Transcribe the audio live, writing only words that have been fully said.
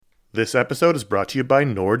This episode is brought to you by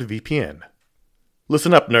NordVPN.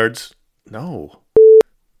 Listen up, nerds. No.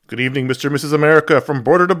 Good evening, Mr. and Mrs. America, from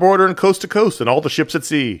border to border and coast to coast and all the ships at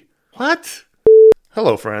sea. What?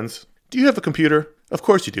 Hello, friends. Do you have a computer? Of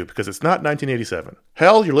course you do, because it's not 1987.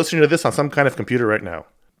 Hell, you're listening to this on some kind of computer right now.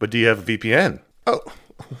 But do you have a VPN? Oh,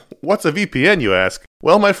 what's a VPN, you ask?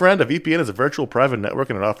 Well, my friend, a VPN is a virtual private network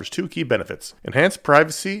and it offers two key benefits: enhanced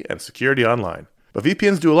privacy and security online. But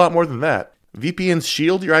VPNs do a lot more than that. VPNs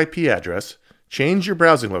shield your IP address, change your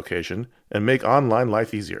browsing location, and make online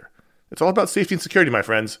life easier. It's all about safety and security, my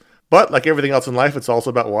friends. But like everything else in life, it's also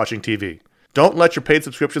about watching TV. Don't let your paid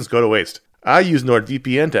subscriptions go to waste. I use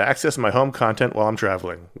NordVPN to access my home content while I'm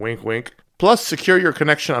traveling. Wink, wink. Plus, secure your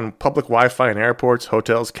connection on public Wi-Fi in airports,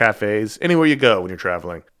 hotels, cafes, anywhere you go when you're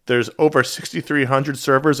traveling. There's over 6,300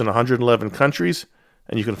 servers in 111 countries,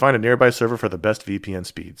 and you can find a nearby server for the best VPN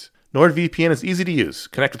speeds. NordVPN is easy to use.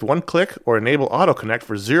 Connect with one click or enable auto-connect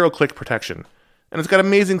for zero-click protection. And it's got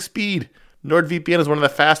amazing speed. NordVPN is one of the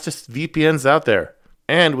fastest VPNs out there.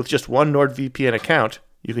 And with just one NordVPN account,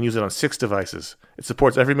 you can use it on 6 devices. It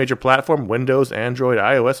supports every major platform: Windows, Android,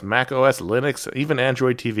 iOS, macOS, Linux, even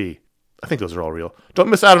Android TV. I think those are all real. Don't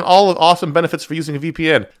miss out on all the awesome benefits for using a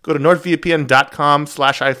VPN. Go to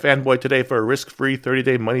nordvpn.com/ifanboy today for a risk-free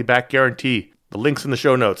 30-day money-back guarantee. The link's in the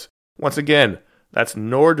show notes. Once again, that's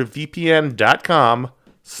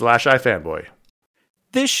nordvpn.com/ifanboy.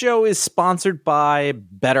 This show is sponsored by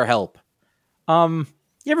BetterHelp. You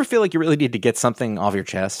ever feel like you really need to get something off your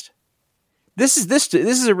chest? This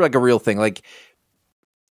is like a real thing. Like,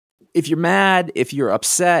 if you're mad, if you're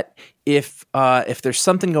upset, if there's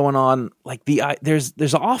something going on, like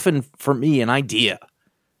there's often for me an idea.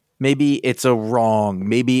 Maybe it's a wrong,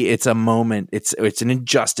 maybe it's a moment, it's an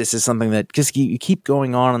injustice, is something that just you keep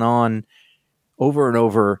going on and on over and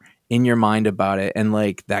over in your mind about it, and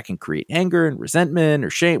like that can create anger and resentment or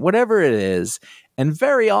shame, whatever it is. And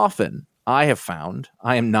very often, I have found,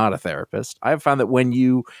 I am not a therapist, I have found that when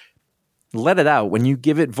you let it out, when you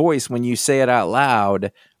give it voice, when you say it out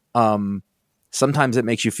loud, sometimes it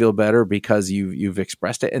makes you feel better because you've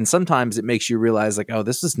expressed it, and sometimes it makes you realize like, oh,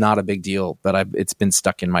 this is not a big deal, but it's been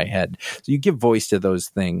stuck in my head. So you give voice to those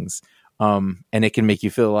things, and it can make you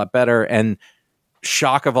feel a lot better. And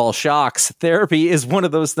shock of all shocks, therapy is one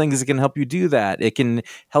of those things that can help you do that. It can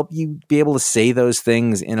help you be able to say those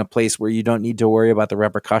things in a place where you don't need to worry about the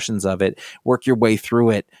repercussions of it, work your way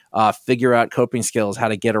through it, figure out coping skills, how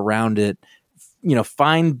to get around it,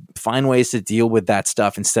 find ways to deal with that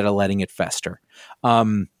stuff instead of letting it fester.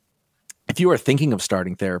 If you are thinking of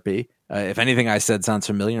starting therapy, if anything I said sounds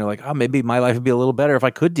familiar, you're like, oh, maybe my life would be a little better if I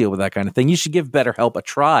could deal with that kind of thing, you should give BetterHelp a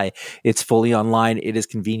try. It's fully online. It is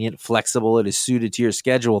convenient, flexible. It is suited to your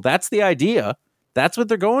schedule. That's the idea. That's what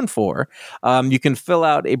they're going for. You can fill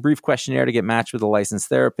out a brief questionnaire to get matched with a licensed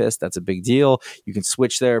therapist. That's a big deal. You can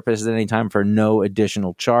switch therapists at any time for no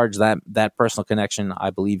additional charge. That personal connection, I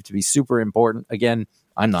believe, to be super important. Again,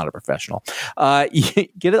 I'm not a professional. Get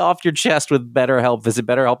it off your chest with BetterHelp. Visit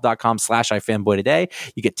BetterHelp.com/ifanboy today.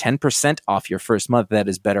 You get 10% off your first month. That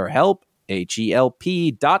is BetterHelp,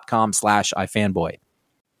 HELP.com/ifanboy.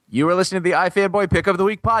 You are listening to the iFanboy Pick of the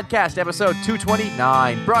Week podcast, episode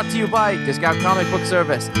 229, brought to you by Discount Comic Book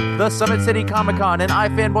Service, the Summit City Comic Con, and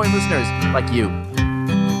iFanboy listeners like you.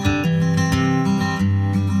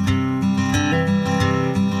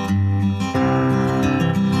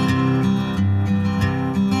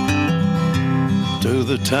 To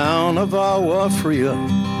the town of Awafria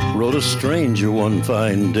rode a stranger one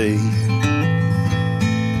fine day.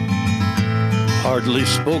 Hardly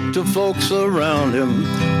spoke to folks around him,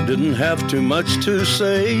 didn't have too much to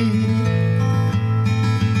say.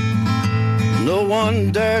 No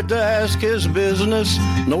one dared to ask his business,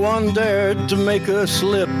 no one dared to make a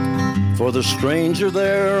slip, for the stranger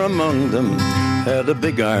there among them had a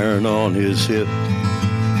big iron on his hip,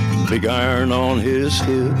 big iron on his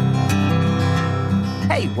hip.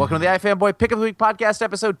 Hey, welcome to the iFanboy Pick of the Week podcast,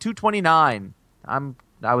 episode 229.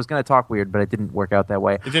 I was going to talk weird, but it didn't work out that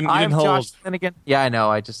way. It didn't hold. Josh Flanagan. Yeah, I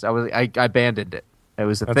know. I abandoned it. It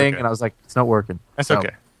was a thing, okay. And I was like, it's not working. That's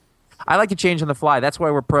okay. I like to change on the fly. That's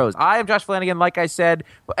why we're pros. I am Josh Flanagan, like I said.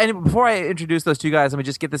 And before I introduce those two guys, let me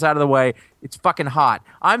just get this out of the way. It's fucking hot.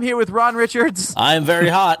 I'm here with Ron Richards. I am very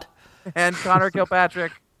hot. And Conor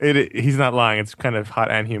Kilpatrick. He's not lying. It's kind of hot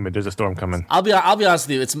and humid. There's a storm coming. I'll be honest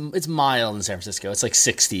with you. It's mild in San Francisco. It's like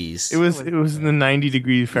 60s. It was in the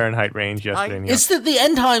 90-degree Fahrenheit range yesterday. It's the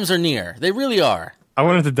end times are near. They really are. I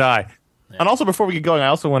wanted to die. Yeah. And also, before we get going, I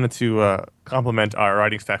also wanted to compliment our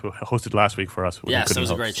writing staff who hosted last week for us. Yes, it was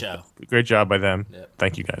a great show. Great job by them. Yep.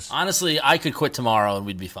 Thank you, guys. Honestly, I could quit tomorrow and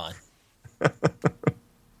we'd be fine.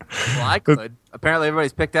 Well, I could. Apparently,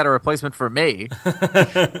 everybody's picked out a replacement for me.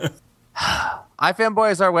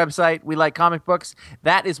 iFanboy is our website. We like comic books.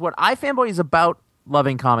 That is what iFanboy is about.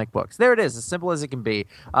 Loving comic books. There it is, as simple as it can be.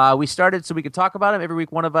 We started so we could talk about them. Every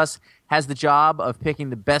week, one of us has the job of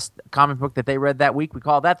picking the best comic book that they read that week. We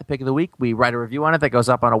call that the pick of the week. We write a review on it that goes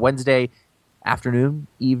up on a Wednesday afternoon,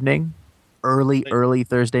 evening, early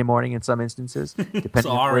Thursday morning in some instances,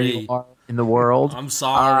 depending on where you are in the world. I'm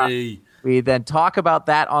sorry. We then talk about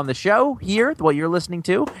that on the show here, what you're listening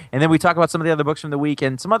to, and then we talk about some of the other books from the week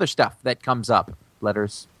and some other stuff that comes up,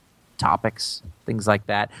 letters, topics, things like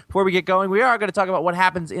that. Before we get going, we are going to talk about what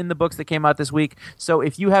happens in the books that came out this week. So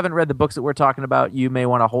if you haven't read the books that we're talking about, you may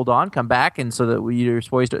want to hold on, come back, and so that your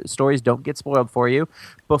stories don't get spoiled for you.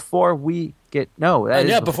 Before we get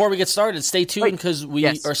before we get started, stay tuned because we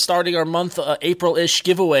are starting our month April-ish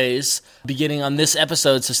giveaways beginning on this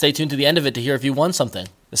episode. So stay tuned to the end of it to hear if you won something.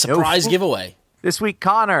 The surprise giveaway this week.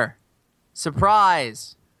 Connor,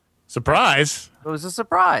 surprise. Surprise? It was a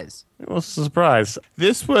surprise. It was a surprise.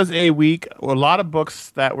 This was a week, a lot of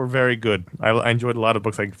books that were very good. I enjoyed a lot of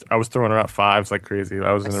books. I was throwing around fives like crazy.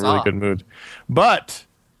 I was in a really good mood. But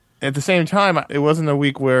at the same time, it wasn't a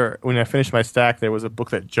week where when I finished my stack, there was a book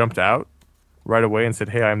that jumped out right away and said,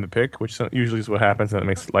 hey, I'm the pick, which usually is what happens, and it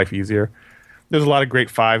makes life easier. There's a lot of great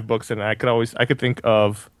 5 books, and I could think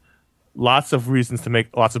of lots of reasons to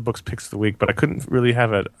make lots of books picks of the week, but I didn't really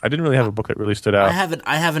have a book that really stood out.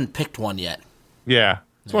 I haven't picked one yet. Yeah.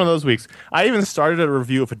 It's one of those weeks. I even started a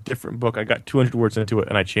review of a different book. I got 200 words into it,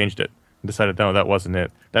 and I changed it and decided, no, that wasn't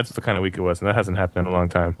it. That's the kind of week it was, and that hasn't happened in a long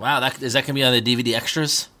time. Wow, is that going to be on the DVD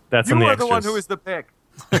extras? That's on the extras. You are the one who is the pick.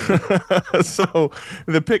 So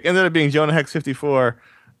the pick ended up being Jonah Hex 54,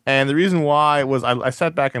 and the reason why was I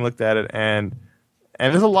sat back and looked at it, and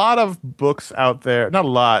there's a lot of books out there, not a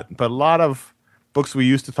lot, but a lot of books we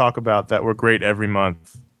used to talk about that were great every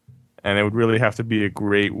month. And it would really have to be a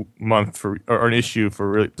great month or an issue for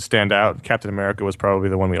really to stand out. Captain America was probably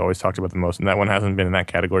the one we always talked about the most, and that one hasn't been in that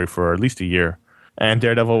category for at least a year. And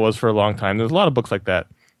Daredevil was for a long time. There's a lot of books like that.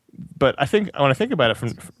 But I think when I think about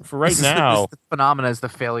it, for right now, the phenomena is the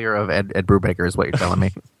failure of Ed Brubaker, is what you're telling me.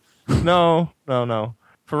 No.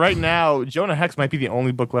 For right now, Jonah Hex might be the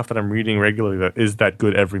only book left that I'm reading regularly that is that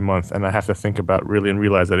good every month, and I have to think about really and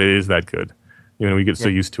realize that it is that good. We get so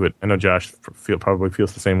used to it. I know Josh probably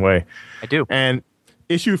feels the same way. I do. And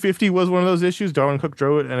issue 50 was one of those issues. Darwin Cook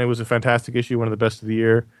drew it, and it was a fantastic issue, one of the best of the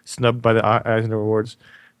year, snubbed by the Eisner Awards.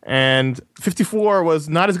 And 54 was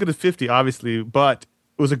not as good as 50, obviously, but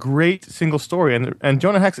it was a great single story. And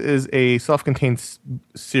Jonah Hex is a self-contained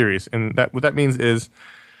series, and what that means is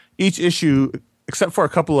each issue, except for a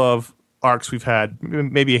couple of arcs we've had,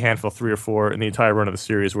 maybe a handful, 3 or 4 in the entire run of the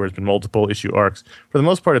series where it's been multiple issue arcs. For the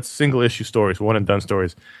most part, it's single issue stories, one and done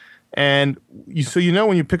stories. And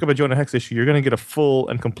when you pick up a Jonah Hex issue, you're going to get a full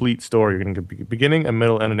and complete story. You're going to get a beginning, a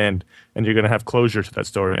middle, and an end, and you're going to have closure to that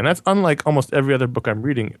story. And that's unlike almost every other book I'm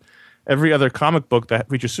reading. Every other comic book that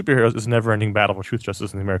features superheroes is never-ending battle for truth,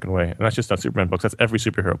 justice, and the American way. And that's just not Superman books. That's every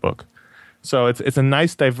superhero book. So it's a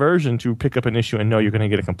nice diversion to pick up an issue and know you're going to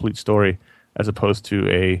get a complete story as opposed to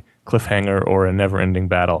a cliffhanger or a never-ending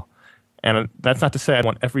battle. And that's not to say I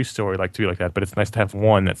want every story to be like that, but it's nice to have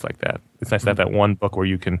one that's like that. It's nice to have that one book where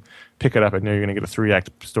you can pick it up and know you're going to get a 3-act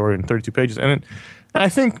story in 32 pages. And I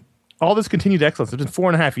think all this continued excellence. It's been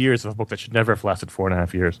 4.5 years of a book that should never have lasted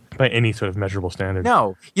 4.5 years by any sort of measurable standard.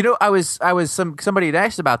 No. Somebody had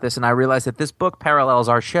asked about this, and I realized that this book parallels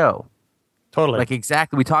our show. Totally.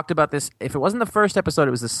 Exactly. We talked about this. If it wasn't the first episode,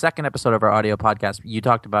 it was the second episode of our audio podcast. You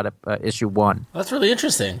talked about it, issue 1. That's really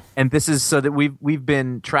interesting. And this is so that we've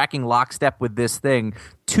been tracking lockstep with this thing.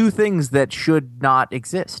 2 things that should not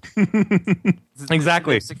exist.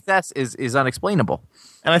 Exactly. Their success is unexplainable.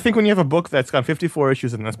 And I think when you have a book that's got 54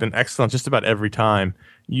 issues and that's been excellent just about every time,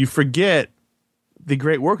 you forget the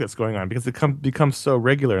great work that's going on because it becomes so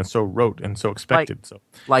regular and so rote and so expected.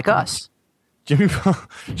 Like us. Jimmy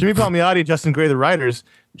Palmiotti and Justin Gray, the writers,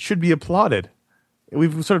 should be applauded.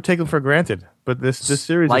 We've sort of taken them for granted, but this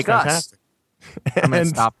series is fantastic. I'm going to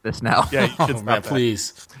stop this now. Yeah, you should stop that.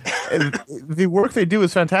 Please. The work they do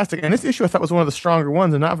is fantastic, and this issue I thought was one of the stronger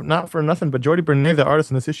ones, and not for nothing, but Jordi Bernay, the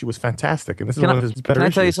artist in this issue, was fantastic, and this is one of his better issues.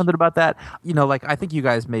 Can I tell you something about that? I think you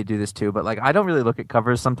guys may do this too, but I don't really look at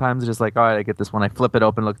covers sometimes. It's just all right, I get this one, I flip it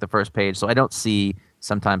open, look at the first page, so I don't see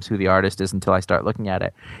sometimes who the artist is until I start looking at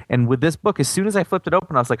it. And with this book, as soon as I flipped it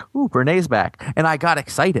open, I was like, ooh, Bernay's back, and I got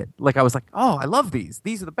excited. I was like, oh, I love these.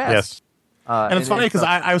 These are the best. Yes. And it's funny because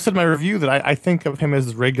I said in my review that I think of him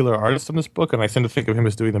as a regular artist in this book, and I tend to think of him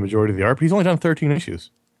as doing the majority of the art, but he's only done 13 issues.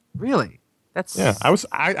 Really?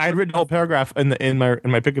 I'd written a whole paragraph in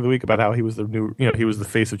my pick of the week about how he was the new, he was the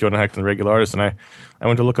face of Jonah Hex and the regular artist, and I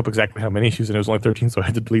went to look up exactly how many issues, and it was only 13, so I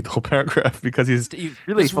had to delete the whole paragraph because he's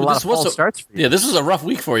really a lot of false starts for you. Yeah, this was a rough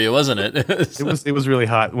week for you, wasn't it? It was really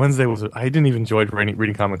hot. Wednesday I didn't even enjoy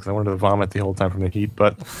reading comics. I wanted to vomit the whole time from the heat,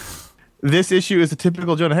 but this issue is a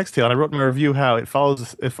typical Jonah Hex tale, and I wrote in my review how it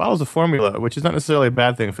follows a formula, which is not necessarily a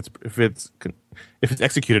bad thing if it's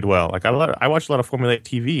executed well. Like I watch a lot of formulaic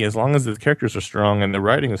TV. As long as the characters are strong and the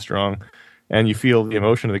writing is strong, and you feel the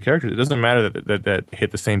emotion of the characters, it doesn't matter that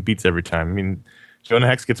hit the same beats every time. I mean, Jonah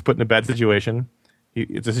Hex gets put in a bad situation.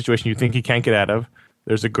 It's a situation you think he can't get out of.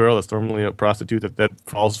 There's a girl that's normally a prostitute that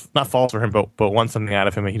falls for him, but wants something out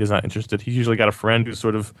of him, and he's not interested. He's usually got a friend who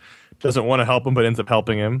sort of doesn't want to help him, but ends up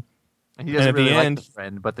helping him. And he doesn't really like the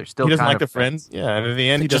friend, but they're still he doesn't kind like the friends. Yeah, and at the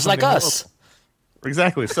end he does just like us.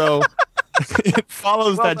 Exactly. So it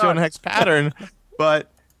follows that Jonah Hex pattern,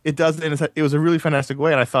 but it does it was a really fantastic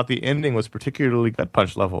way, and I thought the ending was particularly gut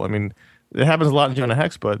punch level. I mean, it happens a lot in Jonah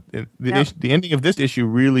Hex, but the ending of this issue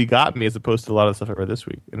really got me, as opposed to a lot of stuff I read this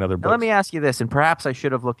week in other books. Now, let me ask you this, and perhaps I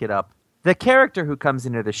should have looked it up. The character who comes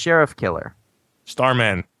into the sheriff killer,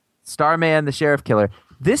 Starman, the sheriff killer.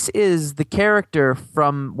 This is the character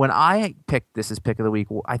from when I picked this as pick of the week.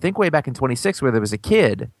 I think way back in 26, where there was a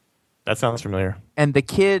kid. That sounds familiar. And the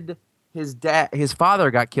kid, his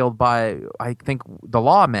father got killed by, I think, the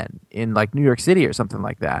lawmen in like New York City or something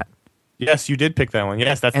like that. Yes, you did pick that one.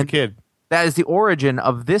 Yes, that's the kid. That is the origin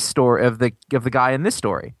of this story of the guy in this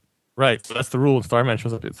story. Right. So that's the rule. Starman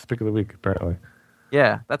shows up. It's the pick of the week, apparently.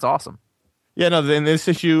 Yeah, that's awesome. Yeah, no. In this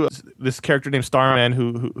issue, this character named Starman,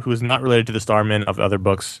 who is not related to the Starman of other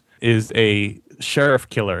books, is a sheriff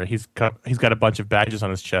killer. He's got a bunch of badges on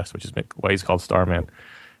his chest, which is why he's called Starman.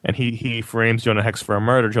 And he frames Jonah Hex for a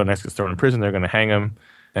murder. Jonah Hex gets thrown in prison. They're going to hang him.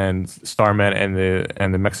 And Starman and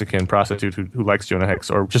the Mexican prostitute who likes Jonah Hex,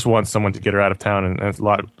 or just wants someone to get her out of town, and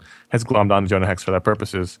has glommed on to Jonah Hex for that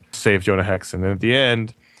purposes, save Jonah Hex. And then at the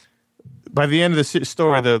end, by the end of the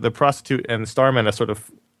story, the prostitute and Starman have sort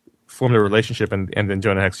of formed a relationship, and then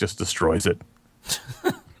Jonah Hex just destroys it.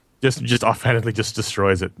 just offhandedly just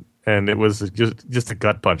destroys it. And it was just a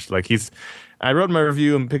gut punch. I wrote in my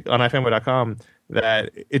review on ifanboy.com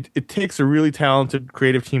that it takes a really talented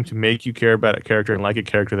creative team to make you care about a character and like a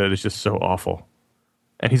character that is just so awful.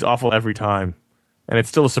 And he's awful every time. And it's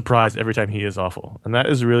still a surprise every time he is awful. And that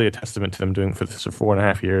is really a testament to them doing this for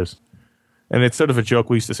 4.5 years. And it's sort of a joke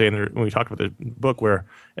we used to say when we talked about the book, where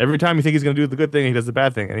every time you think he's going to do the good thing, he does the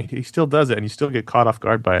bad thing. And he still does it, and you still get caught off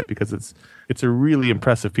guard by it, because it's a really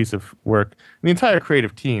impressive piece of work. And the entire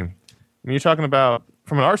creative team. I mean, you're talking about,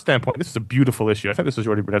 from an art standpoint, this is a beautiful issue. I think this was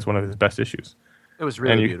Jordi Burnett's one of his best issues. It was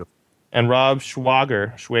really beautiful. And Rob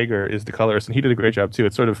Schwager is the colorist, and he did a great job too.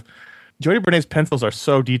 It's sort of, Jordi Burnett's pencils are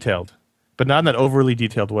so detailed, but not in that overly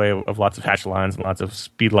detailed way of lots of hatch lines and lots of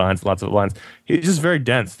speed lines and lots of lines. It's just very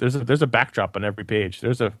dense. There's a backdrop on every page.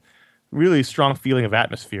 There's a really strong feeling of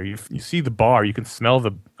atmosphere. You see the bar, you can smell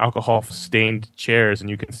the alcohol-stained chairs,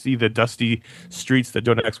 and you can see the dusty streets that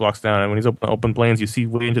Jonah Hex walks down. And when he's open plains, you see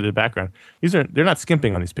way into the background. They're not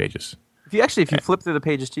skimping on these pages. If you flip through the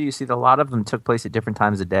pages too, you see that a lot of them took place at different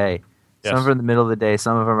times of day. Yes. Some of them are in the middle of the day.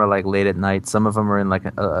 Some of them are like late at night. Some of them are in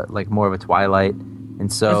like more of a twilight.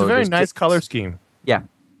 And so it's a very nice color scheme. Yeah.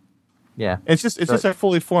 It's just a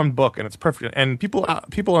fully formed book, and it's perfect. And people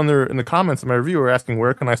in the comments of my review are asking,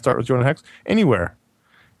 where can I start with Jonah Hex? Anywhere.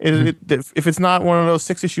 If it's not one of those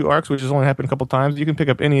 6-issue arcs, which has only happened a couple times, you can pick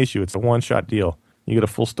up any issue. It's a one-shot deal. You get a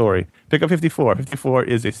full story. Pick up 54. 54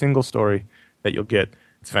 is a single story that you'll get.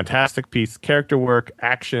 It's a fantastic piece. Character work,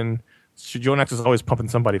 action. Jonah Hex is always pumping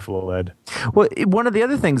somebody full of lead. Well, one of the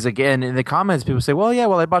other things, again, in the comments, people say,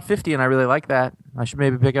 I bought 50 and I really like that. I should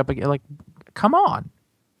maybe pick up again. Like, come on.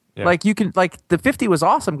 Yeah. The 50 was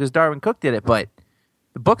awesome because Darwin Cook did it, but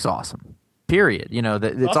the book's awesome. Period. You know,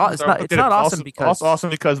 it's not awesome because... Also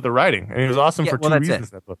awesome because of the writing. And it was awesome for two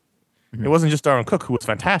reasons, that book. Mm-hmm. It wasn't just Darwin Cook, who was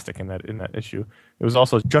fantastic in that issue. It was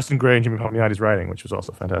also Justin Gray and Jimmy Palmiotti's writing, which was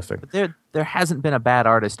also fantastic. But there hasn't been a bad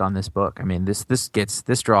artist on this book. I mean, this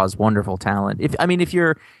draws wonderful talent. If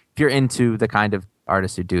you're into the kind of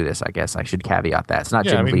artists who do this, I guess I should caveat that it's not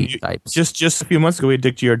Jim Lee types. Just a few months ago, we had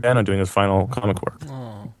Dick Giordano doing his final comic work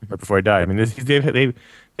right before he died. I mean,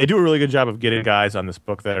 they do a really good job of getting guys on this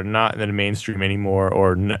book that are not in the mainstream anymore,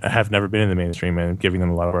 or have never been in the mainstream, and giving them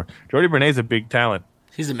a lot of work. Jordi Bernay's a big talent.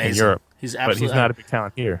 He's amazing. In Europe. But he's not a big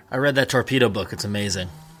talent here. I read that Torpedo book. It's amazing.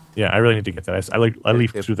 Yeah, I really need to get that. I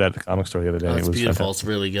leafed through that at the comic store the other day. It's beautiful. Fantastic. It's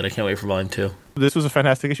really good. I can't wait for volume 2. This was a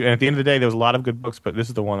fantastic issue. And at the end of the day, there was a lot of good books, but this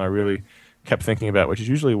is the one I really kept thinking about, which is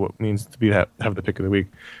usually what means to have the pick of the week.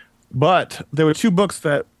 But there were two books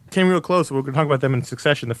that came real close. We're going to talk about them in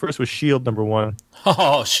succession. The first was S.H.I.E.L.D. #1.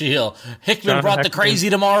 Oh, S.H.I.E.L.D. Hickman brought the crazy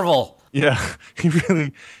to Marvel. Yeah, he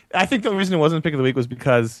really. I think the reason it wasn't pick of the week was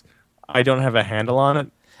because I don't have a handle on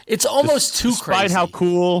it. It's almost too crazy. Despite how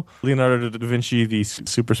cool Leonardo da Vinci, the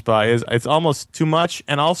super spy, is, it's almost too much.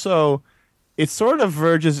 And also, it sort of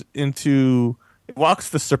verges into, it walks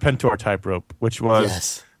the Serpentor tightrope, which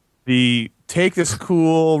was take this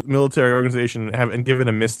cool military organization and give it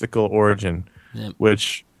a mystical origin,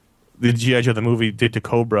 which the G.I. Joe the movie did to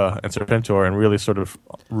Cobra and Serpentor, and really sort of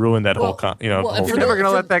ruined that whole. You're never going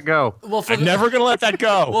to let that go. I'm never going to let that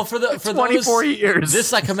go. Well, for 24 years,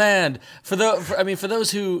 this I command. For those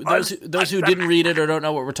who didn't read it or don't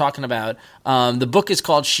know what we're talking about, the book is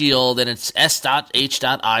called S.H.I.E.L.D. and it's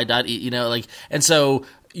S.H.I.E. And so.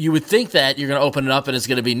 You would think that you're going to open it up and it's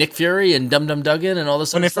going to be Nick Fury and Dum Dum Dugan and all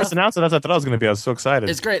this When other they stuff. first announced it, that's what I thought it was going to be. I was so excited.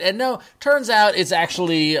 It's great. And no, turns out it's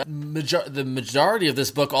actually the majority of this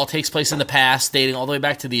book all takes place in the past, dating all the way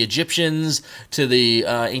back to the Egyptians, to the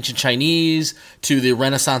ancient Chinese, to the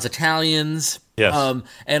Renaissance Italians. Yes.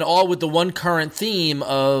 And all with the one current theme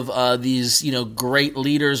of these, great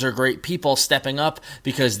leaders or great people stepping up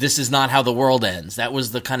because this is not how the world ends. That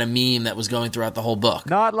was the kind of meme that was going throughout the whole book.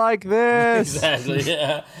 Not like this. Exactly.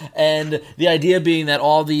 Yeah. And the idea being that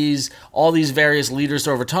all these various leaders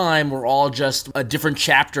over time were all just a different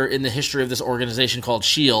chapter in the history of this organization called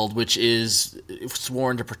S.H.I.E.L.D., which is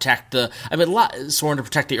sworn to protect sworn to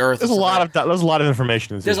protect the Earth. There's a lot of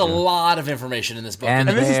information. There's a lot of information in this book. And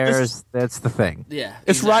that's the thing. Yeah,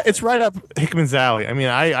 it's right up Hickman's alley. I mean,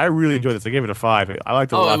 I really enjoyed this. I gave it a 5. I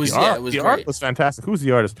liked it a lot. The art was fantastic. Who's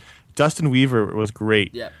the artist? Dustin Weaver was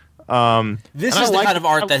great. Yeah. This is the kind of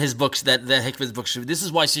art that his books, that Hickman's books should. This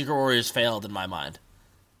is why Secret Warriors failed in my mind.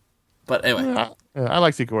 But anyway, I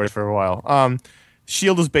like Secret Warriors for a while.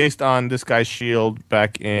 S.H.I.E.L.D. is based on this guy's shield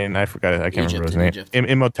back in I can't remember his name.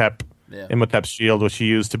 Imhotep. Yeah. Imhotep's shield, which he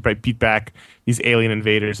used to beat back these alien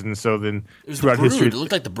invaders, and so then it was throughout history, it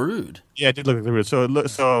looked like the Brood. Yeah, it did look like the Brood.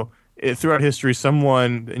 Throughout history,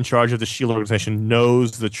 someone in charge of the S.H.I.E.L.D. organization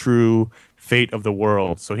knows the true fate of the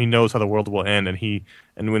world, so he knows how the world will end, and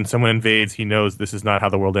when someone invades, he knows this is not how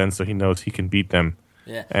the world ends, so he knows he can beat them.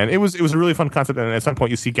 Yeah, and it was a really fun concept. And at some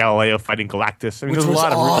point, you see Galileo fighting Galactus. I mean, which was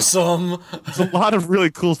awesome. There's a lot of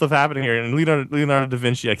really cool stuff happening here. And Leonardo da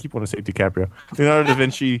Vinci, I keep wanting to say DiCaprio. Leonardo da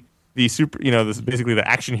Vinci. The super, this is basically the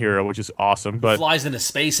action hero, which is awesome. But flies into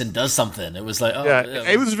space and does something. It was like,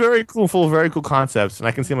 it was very cool, full of very cool concepts, and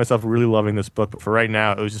I can see myself really loving this book. But for right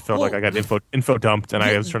now, it just felt like I got info dumped, and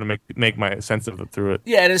I was trying to make my sense of it through it.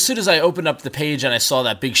 Yeah, and as soon as I opened up the page and I saw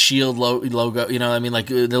that big S.H.I.E.L.D. logo, like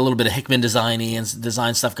the little bit of Hickman design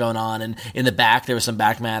stuff going on, and in the back there was some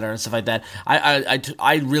back matter and stuff like that.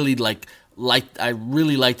 I really liked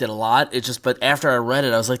it a lot. It just, but after I read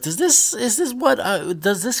it, I was like, does this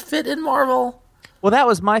fit in Marvel? Well, that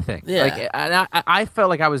was my thing. Yeah. I felt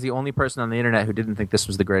like I was the only person on the internet who didn't think this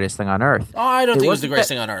was the greatest thing on earth. Oh, I don't think it was the greatest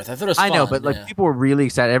thing on earth. I thought it was fun. I know, but people were really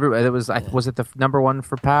excited. Everybody, was it the #1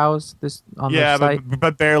 for POWs? This on the site?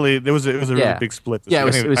 but barely. It was a really big split. Yeah,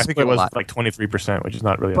 I think it was like 23%, which is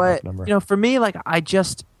not really a number. For me, like I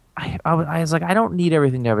was like, I don't need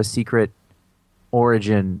everything to have a secret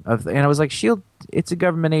origin and I was like, S.H.I.E.L.D., it's a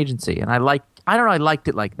government agency, and I liked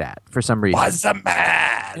it like that for some reason. Was a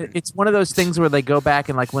man. It's one of those things where they go back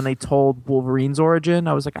and like when they told Wolverine's origin,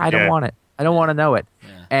 I was like, I don't want it. I don't want to know it.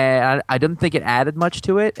 Yeah. And I didn't think it added much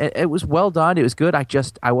to it. It was well done. It was good. I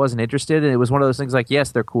wasn't interested. And it was one of those things like,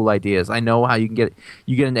 yes, they're cool ideas. I know how you can get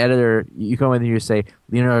an editor, you go in and you say,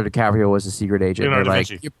 Leonardo DiCaprio was a secret agent. Leonardo da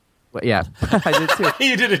Vinci. Yeah, I did too.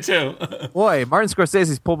 You did it too. Boy, Martin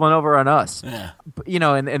Scorsese's pulled one over on us. Yeah.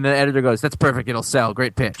 And the editor goes, "That's perfect. It'll sell.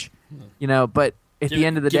 Great pitch." But at the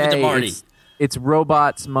end of the day, it's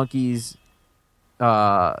robots, monkeys,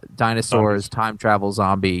 dinosaurs, time travel,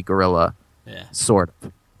 zombie, gorilla, sort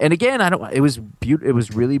of. And again, it was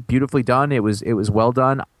really beautifully done. It was well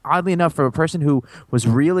done. Oddly enough, for a person who was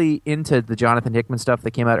really into the Jonathan Hickman stuff that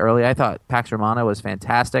came out early, I thought Pax Romana was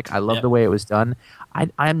fantastic. I love the way it was done.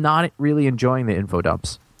 I'm not really enjoying the info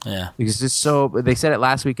dumps. Yeah, because it's so. They said it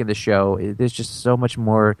last week in the show. There's just so much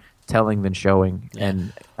more telling than showing,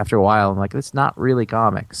 and after a while, I'm like, it's not really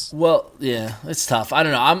comics. Well, yeah, it's tough. I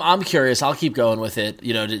don't know. I'm curious. I'll keep going with it,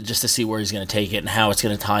 just to see where he's going to take it and how it's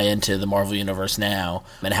going to tie into the Marvel Universe now,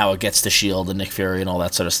 and how it gets to S.H.I.E.L.D. and Nick Fury and all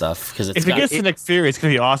that sort of stuff. Because if it gets to Nick Fury, it's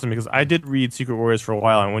going to be awesome. Because I did read Secret Warriors for a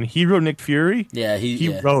while, and when he wrote Nick Fury,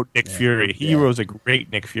 he wrote Nick Fury. He wrote a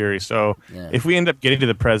great Nick Fury. So if we end up getting to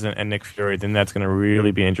the present and Nick Fury, then that's going to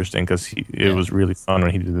really be interesting because it was really fun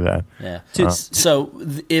when he did that. Yeah. So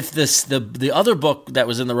if the other book that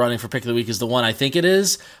was in the running for Pick of the Week is the one I think it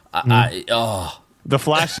is, The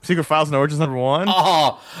Flash Secret Files and Origins #1.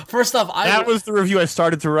 Oh, first off, that was the review I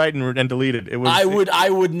started to write and deleted. It was. I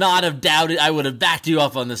would not have doubted. I would have backed you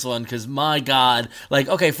up on this one because my God, like,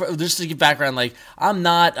 okay, just to give background, like, I'm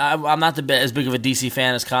not as big of a DC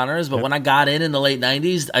fan as Connor is, but when I got in the late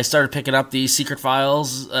 '90s, I started picking up the Secret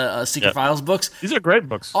Files books. These are great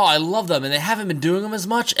books. Oh, I love them, and they haven't been doing them as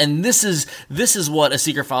much. And this is what a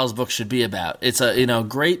Secret Files book should be about. It's a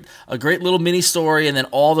great little mini story, and then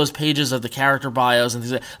all those pages of the character bios and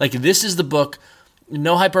things like this is the book.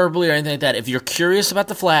 No hyperbole or anything like that. If you're curious about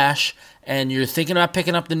the Flash and you're thinking about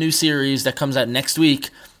picking up the new series that comes out next week,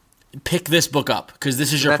 pick this book up because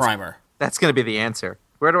this is your primer. That's going to be the answer.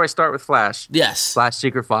 Where do I start with Flash? Yes, Flash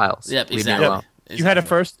Secret Files. Yep, exactly. You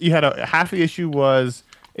had a half the issue was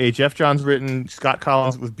a Jeff Johns written Scott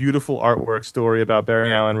Collins with beautiful artwork story about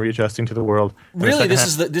Barry Allen readjusting to the world. Really, this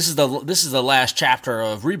is the last chapter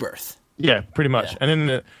of Rebirth. Yeah, pretty much.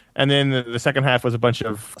 Yeah. And then the second half was a bunch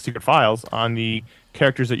of Secret Files on the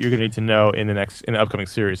characters that you're going to need to know in the upcoming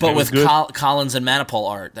series. But with Collins and Manipul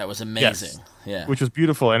art, that was amazing. Yes, yeah, which was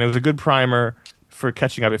beautiful, and it was a good primer for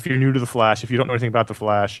catching up. If you're new to the Flash, if you don't know anything about the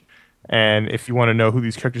Flash, and if you want to know who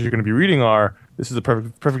these characters you're going to be reading are, this is a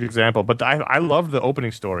perfect example. But I loved the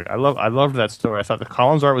opening story. I loved that story. I thought the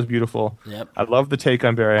Collins art was beautiful. Yep. I loved the take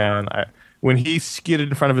on Barry Allen. When he skidded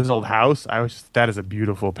in front of his old house, that is a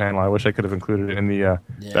beautiful panel. I wish I could have included it in the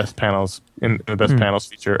best panels panels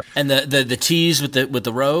feature. And the tease with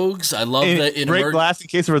the rogues, I love the break glass in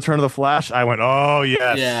case of Return of the Flash. I went, oh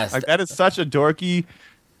yes, yes. Like, that is such a dorky,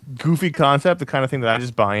 goofy concept. The kind of thing that I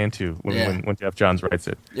just buy into when Jeff Johns writes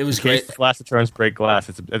it. It was in great. Case the Flash returns, break glass.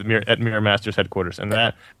 It's at Mirror Masters headquarters, and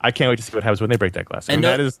that I can't wait to see what happens when they break that glass.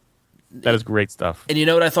 That is great stuff. And you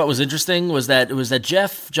know what I thought was interesting was that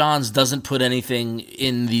Jeff Johns doesn't put anything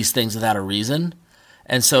in these things without a reason.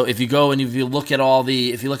 And so if you go and if you look at all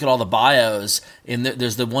the bios,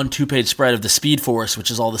 there's the 1-2-page spread of the Speed Force,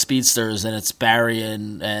 which is all the speedsters, and it's Barry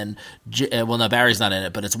and Barry's not in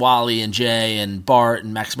it, but it's Wally and Jay and Bart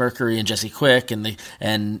and Max Mercury and Jesse Quick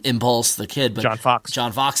and Impulse the kid, but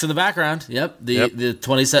John Fox in the background. Yep, the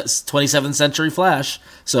 27th century Flash.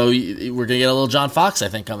 So we're gonna get a little John Fox, I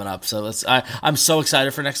think, coming up. So I'm so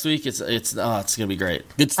excited for next week. It's gonna be great.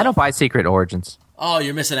 Good stuff. I don't buy Secret Origins. Oh,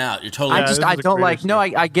 you're missing out. You're totally. I don't like. No,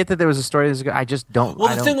 I get that there was a story. I just don't.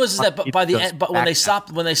 Well, the thing was that by the end, but when they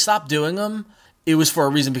stopped doing them, it was for a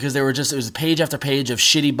reason because it was page after page of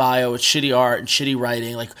shitty bio, shitty art, and shitty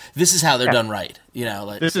writing. Like this is how they're done right.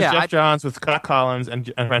 This is Jeff Johns with Scott Collins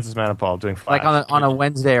and Francis Manipul doing Flash. Like on a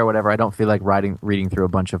Wednesday or whatever. I don't feel like reading through a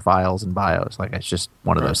bunch of files and bios. Like it's just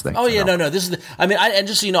one of those things. Oh yeah, no. This is. And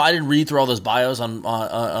just so you know, I didn't read through all those bios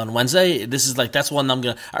on Wednesday. This is like that's one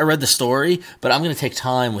I read the story, but I'm gonna take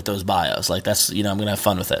time with those bios. Like that's I'm gonna have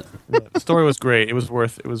fun with it. The story was great. It was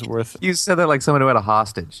worth. You said that like someone who had a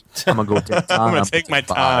hostage. I'm gonna go take time. I'm gonna take my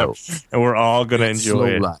time, and we're all gonna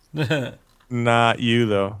enjoy it. Not you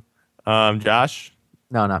though. Josh?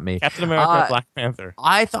 No, not me. Captain America, Black Panther.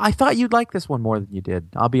 I thought you'd like this one more than you did.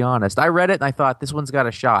 I'll be honest. I read it and I thought this one's got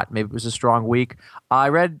a shot. Maybe it was a strong week. I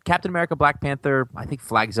read Captain America, Black Panther, I think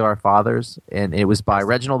Flags of Our Fathers, and it was by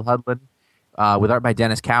Reginald Hudlin with art by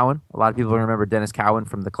Dennis Cowan. A lot of people remember Dennis Cowan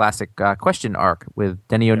from the classic Question arc with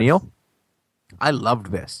Denny O'Neil. I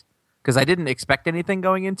loved this because I didn't expect anything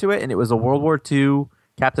going into it, and it was a World War II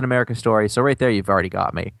Captain America story. So right there, you've already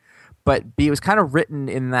got me. But B, it was kind of written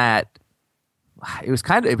in that it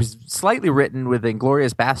was slightly written with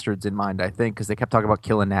Inglourious Bastards in mind, I think, because they kept talking about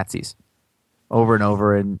killing Nazis over and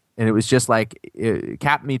over, and it was just like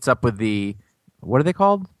Cap meets up with the what are they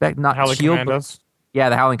called? Not Howling Shield, Commandos. Yeah,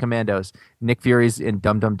 the Howling Commandos. Nick Fury's in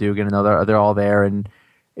Dum Dum Dugan, and they're all there, and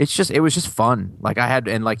it was just fun. Like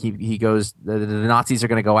he goes, the Nazis are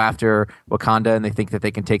going to go after Wakanda, and they think that they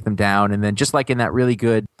can take them down, and then just like in that really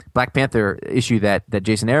good Black Panther issue that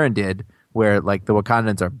Jason Aaron did, where like the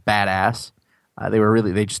Wakandans are badass.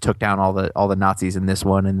 They just took down all the Nazis in this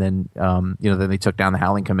one, and then then they took down the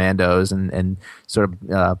Howling Commandos and sort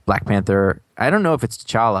of Black Panther. I don't know if it's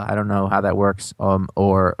T'Challa. I don't know how that works.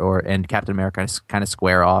 And Captain America kind of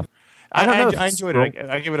square off. I don't know. I enjoyed it.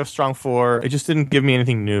 I give it a strong 4. It just didn't give me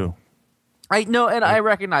anything new. I know, and I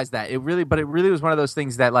recognize that. It really was one of those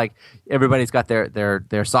things that like everybody's got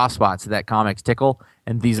their soft spots that comics tickle,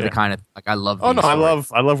 and these are the kind of like I love. Oh no,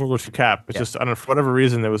 stories. I love World War II Cap. It's just I don't know, for whatever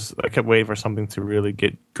reason I kept waiting for something to really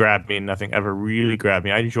grab me, and nothing ever really grabbed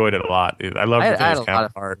me. I enjoyed it a lot. I loved the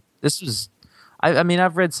Cap art. This was.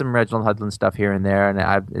 I've read some Reginald Hudlin stuff here and there,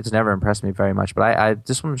 and it's never impressed me very much. But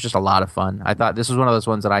this one was just a lot of fun. I thought this was one of those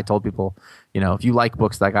ones that I told people, if you like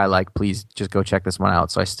books like I like, please just go check this one out.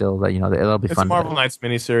 So I still, it'll be fun. It's a Marvel Knights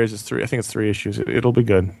miniseries. I think it's 3 issues. It'll be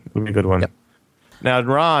good. It'll be a good one. Yep. Now,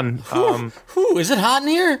 Ron, Whew, is it hot in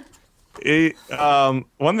here?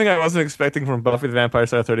 one thing I wasn't expecting from Buffy the Vampire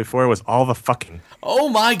Slayer 34 was all the fucking. Oh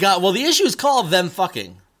my god! Well, the issue is called them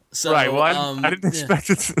fucking. So, Right. Well, I didn't expect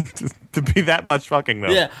it to be that much fucking though.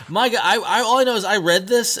 Yeah, my God. All I know is I read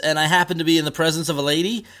this and I happened to be in the presence of a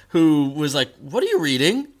lady who was like, "What are you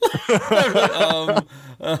reading?"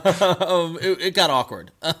 It got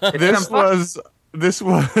awkward. This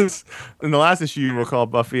was in the last issue. You recall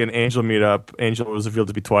Buffy and Angel meet up. Angel was revealed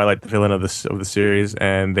to be Twilight, the villain of the series,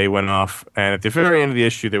 and they went off. And at the very end of the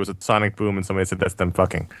issue, there was a sonic boom, and somebody said, "That's them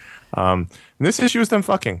fucking." And this issue is them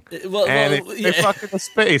fucking. They fuck in the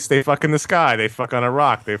space. They fuck in the sky. They fuck on a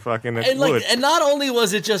rock. They fuck in the wood. And not only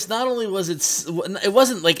was it, it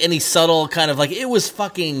wasn't like any subtle kind of like it was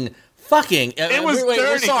fucking. It was dirty.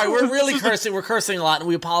 We're sorry. We're really cursing. We're cursing a lot, and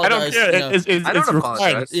we apologize. I don't care. It's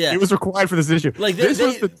required. Yeah. It was required for this issue. Like this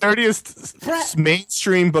was the dirtiest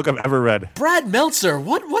mainstream book I've ever read. Brad Meltzer,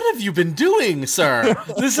 what have you been doing, sir?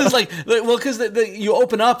 This is because you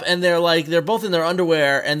open up and they're both in their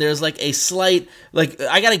underwear, and there's like a slight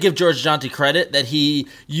I got to give George Jonti credit that he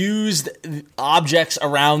used objects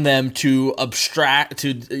around them to obstruct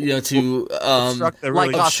Austin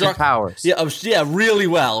Powers. Yeah, really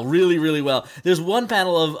well, really well. There's one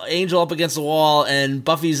panel of Angel up against the wall and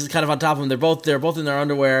Buffy's kind of on top of him. They're both in their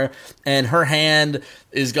underwear, and her hand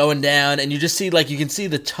is going down, and you just see you can see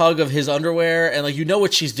the tug of his underwear, and you know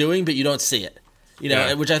what she's doing, but you don't see it.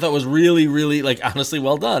 Which I thought was really, really honestly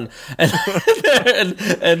well done. And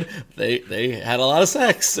they had a lot of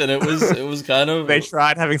sex, and it was kind of. They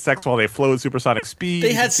tried having sex while they flew at supersonic speed.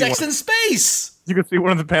 They had sex in space. You can see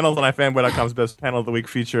one of the panels on ifanboy.com's best panel of the week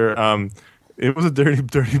feature. It was a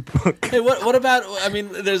dirty book. Hey, what about? I mean,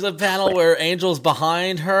 there's a panel where Angel's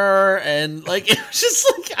behind her, and it was just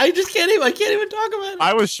I can't even talk about it.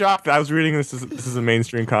 I was shocked. I was reading this is a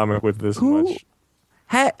mainstream comic with this much.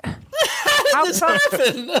 How did this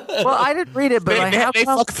happen? Well, I didn't read it, but they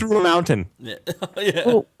fuck through a mountain. Yeah.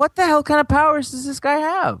 Well, what the hell kind of powers does this guy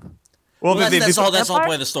have? Well, that's the whole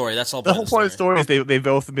point of the story. That's all. The whole point of the story is they've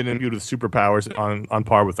both been imbued with superpowers on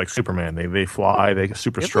par with Superman. They fly. They're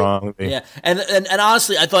super strong. And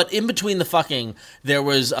honestly, I thought in between the fucking there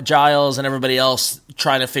was Giles and everybody else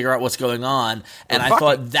trying to figure out what's going on, and I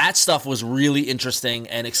thought that stuff was really interesting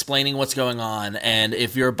and explaining what's going on. And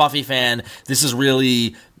if you're a Buffy fan, this is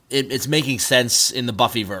really. It's making sense in the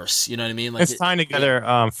Buffyverse. You know what I mean? It's tying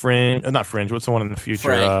together Fringe, not Fringe. What's the one in the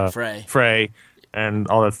future? Frey. And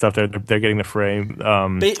all that stuff, they're getting the Frey.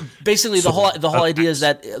 Basically, the whole idea is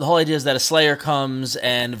that a Slayer comes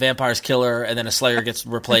and vampires kill her, and then a Slayer gets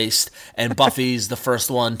replaced, and Buffy's the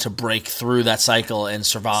first one to break through that cycle and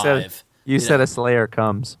survive. You said a Slayer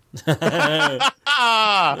comes. I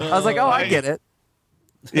was like, I get it.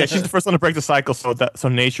 Yeah, she's the first one to break the cycle, so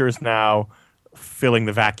nature is now filling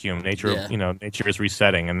the vacuum. Nature is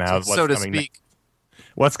resetting, and now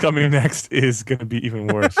what's coming next is going to be even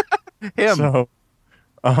worse. Him. So,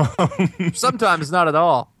 sometimes not at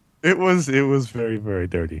all. It was very, very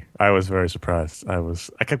dirty. I was very surprised. I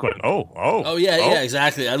kept going, yeah,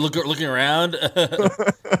 exactly. I looking around.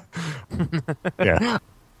 Yeah.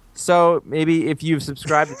 So maybe if you've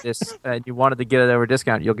subscribed to this and you wanted to get it over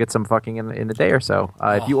discount, you'll get some fucking in a day or so.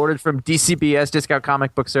 If you ordered from DCBS, Discount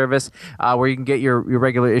Comic Book Service, where you can get your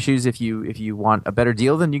regular issues, if you want a better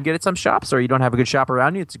deal, then you can get it at some shops, or you don't have a good shop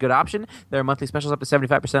around you, it's a good option. There are monthly specials up to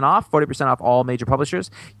 75% off, 40% off all major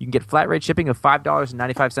publishers. You can get flat rate shipping of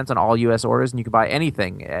 $5.95 on all U.S. orders, and you can buy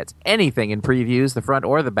anything. It's anything in previews, the front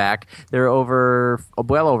or the back. There are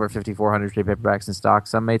well over 5,400 trade paperbacks in stock.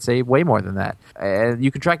 Some may say way more than that.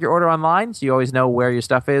 You can track your order online, so you always know where your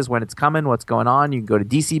stuff is, when it's coming, what's going on. You can go to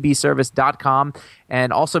dcbservice.com,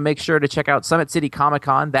 and also make sure to check out Summit City Comic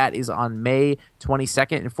Con. That is on May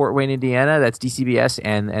 22nd in Fort Wayne, Indiana. That's DCBS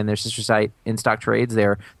and their sister site, In Stock Trades.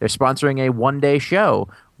 They're sponsoring a one-day show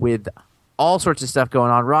with all sorts of stuff going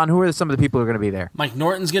on. Ron, who are some of the people who are going to be there? Mike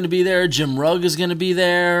Norton's going to be there. Jim Rugg is going to be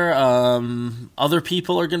there. Other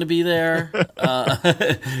people are going to be there.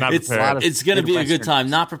 It's going to be a good time.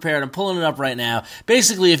 Not prepared. I'm pulling it up right now.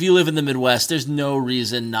 Basically, if you live in the Midwest, there's no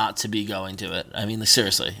reason not to be going to it. I mean,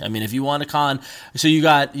 seriously. I mean, if you want a con, so you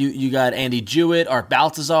got Andy Jewett, Art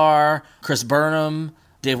Baltazar, Chris Burnham,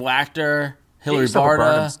 Dave Wachter, Hilary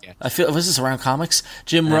Barta. Was this Around Comics?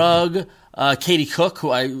 Jim Rugg. Katie Cook, who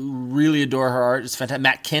I really adore her art. It's fantastic.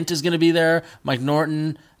 Matt Kent is going to be there. Mike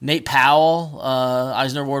Norton, Nate Powell,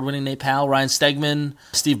 Eisner Award-winning Nate Powell, Ryan Stegman,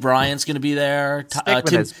 Steve Bryant's going to be there.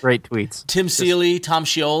 Stegman has great tweets. Tim Seeley, Tom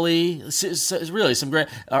Scioli. It's really some great.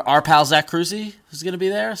 Our pal Zach Cruzy is going to be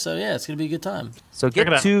there. So yeah, it's going to be a good time. So get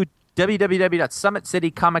to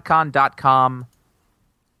www.summitcitycomiccon.com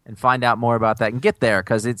and find out more about that and get there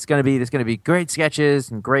because there's going to be great sketches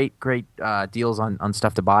and great deals on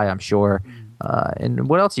stuff to buy, I'm sure. And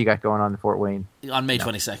what else you got going on in Fort Wayne? On May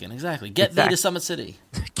 22nd, exactly. Get thee to Summit City.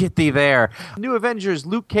 Get thee there. New Avengers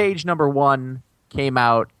Luke Cage #1 came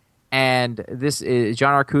out, and this is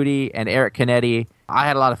John Arcudi and Eric Canetti. I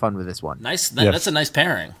had a lot of fun with this one. Nice. That's a nice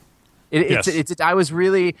pairing. I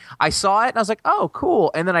saw it and I was like, oh,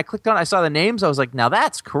 cool. And then I clicked on it, I saw the names. I was like, now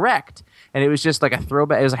that's correct. And it was just like a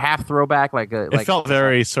throwback. It was a half throwback. It felt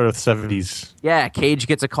very sort of 70s. Yeah, Cage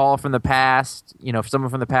gets a call from the past. Someone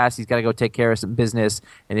from the past, he's got to go take care of some business.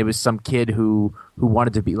 And it was some kid who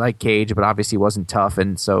wanted to be like Cage, but obviously wasn't tough.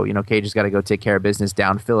 And so, Cage has got to go take care of business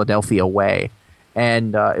down Philadelphia way.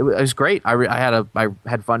 And it was great. I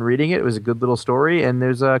had fun reading it. It was a good little story. And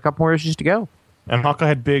there's a couple more issues to go. And Hawkeye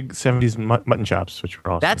had big 70s mutton chops, which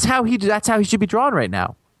were awesome. That's how he should be drawn right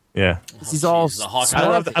now. Yeah. He's all. I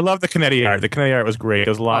love the Canetti art. The Canetti art was great.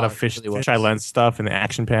 There was a lot of fisheye lens stuff in the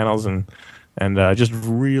action panels and just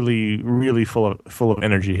really, really full of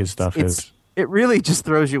energy. His stuff is. It really just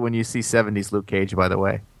throws you when you see 70s Luke Cage. By the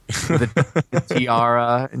way, the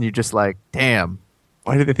tiara, and you're just like, damn.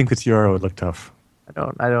 Why did they think the tiara would look tough?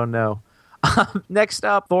 I don't know. Next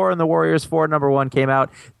up, Thor and the Warriors 4 #1 came out.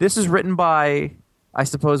 This is written by, I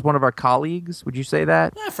suppose, one of our colleagues. Would you say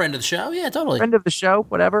that? Yeah, friend of the show. Yeah, totally. Friend of the show,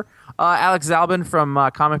 whatever. Alex Zalbin from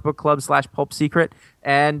Comic Book Club / Pulp Secret.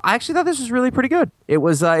 And I actually thought this was really pretty good. It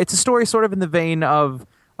was. It's a story sort of in the vein of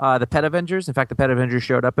the Pet Avengers. In fact, the Pet Avengers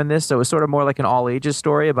showed up in this. So it was sort of more like an all-ages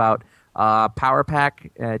story about Power Pack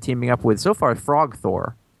teaming up with, so far, Frog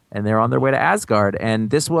Thor. And they're on their way to Asgard. And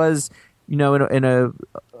this was, in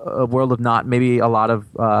a world of not maybe a lot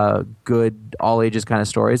of good all ages kind of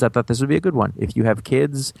stories, I thought this would be a good one. If you have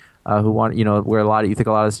kids who want, where you think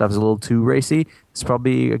a lot of stuff is a little too racy, it's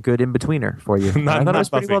probably a good in betweener for you. I thought it was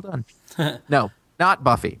pretty well done. No, not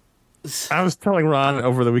Buffy. I was telling Ron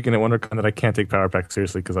over the weekend at WonderCon that I can't take Power Pack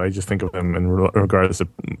seriously because I just think of them in regardless of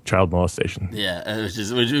child molestation. Yeah,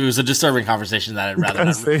 it was a disturbing conversation that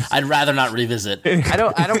I'd rather not revisit. I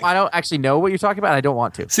don't actually know what you're talking about. I don't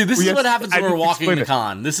want to. See, this is what happens when we're walking the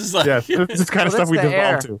con. This is like this is kind of stuff we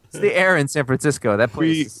devolve to. It's the air in San Francisco. That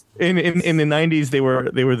place. In the 90s, they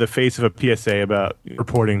were the face of a PSA about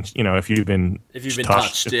reporting. If you've been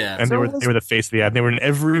touched, yeah. And they were the face of the ad. They were in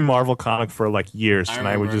every Marvel comic for like years, and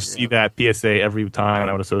I would just see that PSA every time, and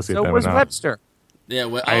I would associate them. So was Webster. Yeah,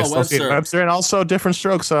 I associate Webster, and also Different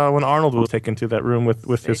Strokes when Arnold was taken to that room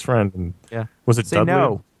with his friend. And was it Say Dudley?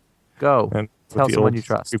 no. Go. And tell someone you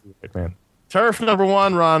trust. Man. Turf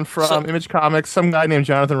 #1, Ron, from Image Comics. Some guy named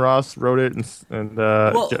Jonathan Ross wrote it, and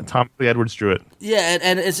Tom Lee Edwards drew it. Yeah,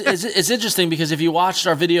 and it's interesting because if you watched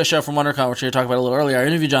our video show from WonderCon, which we were talking about a little earlier, I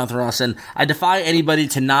interviewed Jonathan Ross, and I defy anybody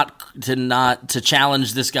to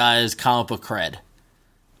challenge this guy's comic book cred.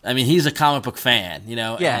 I mean, he's a comic book fan,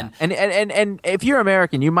 Yeah, and if you're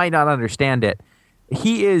American, you might not understand it.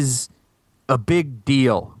 He is a big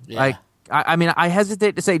deal. Yeah. Like, I mean, I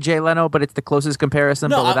hesitate to say Jay Leno, but it's the closest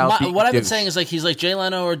comparison. No, but without what I've been saying is like he's like Jay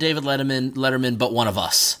Leno or David Letterman, but one of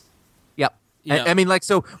us. Yep. I mean, like,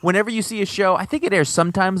 so whenever you see a show, I think it airs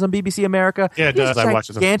sometimes on BBC America. Yeah, it does. I watch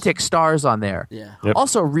it. Gigantic stars on there. Yeah. Yep.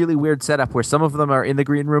 Also, a really weird setup where some of them are in the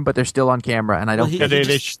green room, but they're still on camera, and I don't.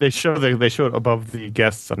 They show it above the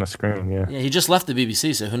guests on the screen. Yeah. Yeah, he just left the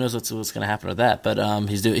BBC, so who knows what's going to happen with that? But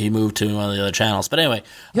he moved to one of the other channels. But anyway,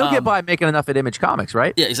 he'll get by making enough at Image Comics,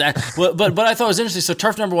 right? Yeah, exactly. but I thought it was interesting. So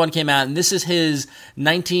Turf #1 came out, and this is his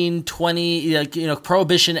 1920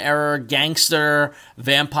 Prohibition era gangster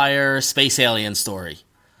vampire space alien story.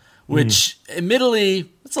 Which,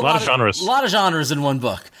 admittedly, it's a lot of genres. A lot of genres in one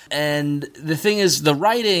book. And the thing is, the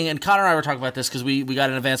writing, and Connor and I were talking about this because we got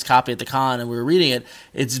an advanced copy at the con and we were reading it.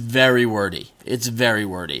 It's very wordy. It's very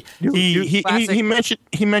wordy. He mentioned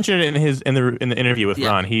it in the interview with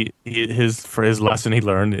Ron. His lesson he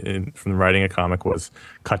learned from writing a comic was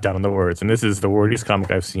cut down on the words, and this is the wordiest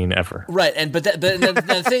comic I've seen ever. Right, but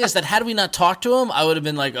the thing is that had we not talked to him, I would have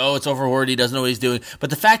been like, oh, it's over wordy, he doesn't know what he's doing. But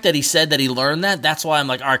the fact that he said that he learned that's why I'm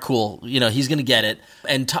like, all right, cool. He's going to get it.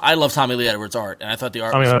 And I love Tommy Lee Edwards' art, and I thought the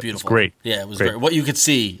art was beautiful. It's great. Yeah, it was great. What you could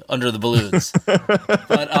see under the balloons.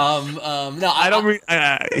 But no, I don't.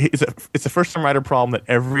 It's a first-time writer problem that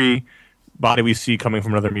every body we see coming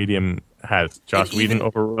from another medium has. Joss Whedon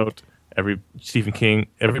overwrote. Stephen King.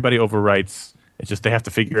 Everybody overwrites. It's just they have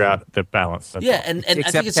to figure out the balance. And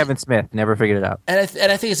except I think Kevin Smith never figured it out. And I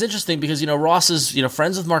think it's interesting because Ross is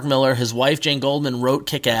friends with Mark Millar. His wife Jane Goldman wrote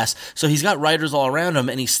Kick-Ass, so he's got writers all around him,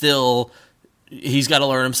 and he still he's got to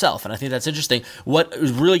learn himself, and I think that's interesting. What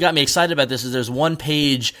really got me excited about this is there's one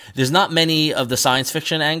page. There's not many of the science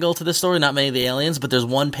fiction angle to this story, not many of the aliens, but there's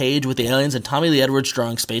one page with the aliens, and Tommy Lee Edwards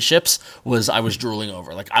drawing spaceships I was drooling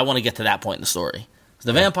over. Like, I want to get to that point in the story.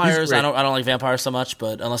 The vampires, I don't like vampires so much,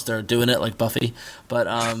 but unless they're doing it like Buffy. But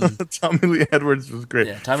Tommy Lee Edwards was great.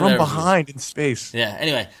 Yeah, From behind in space. Yeah.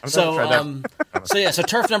 Anyway, so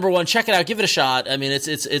Turf number 1, check it out, give it a shot. I mean,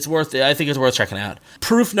 it's worth it. I think it's worth checking out.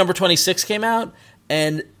 Proof number 26 came out,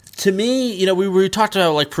 and to me, you know, we talked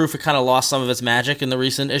about like Proof had kind of lost some of its magic in the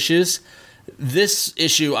recent issues. This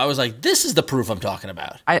issue, I was like, this is the Proof I'm talking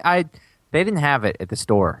about. They didn't have it at the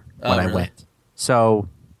store when I went, so.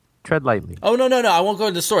 Tread lightly. Oh, no. I won't go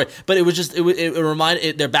into the story. But it was just, it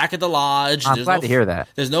reminded, they're back at the lodge. I'm glad to hear that.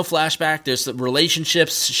 There's no flashback. There's some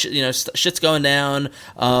relationships. Shit's going down.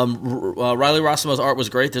 Riley Rossimo's art was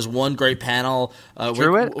great. There's one great panel.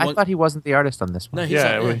 Druitt? I thought he wasn't the artist on this one.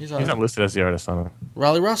 No, he's not listed as the artist on it.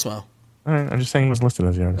 Riley Rossimo. All right, I'm just saying he was listed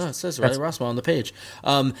as the artist. No, it says Riley Rossimo on the page.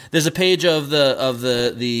 There's a page of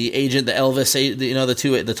the agent, the Elvis,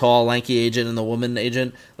 the tall, lanky agent and the woman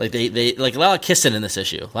agent. Like they like a lot of kissing in this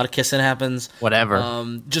issue. A lot of kissing happens.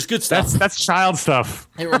 Whatever. Just good stuff. That's child stuff.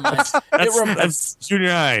 It reminds. That's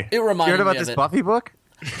junior high. It reminded you heard about me of this it. Buffy book?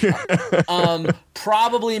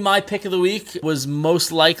 Probably my pick of the week was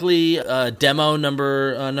most likely demo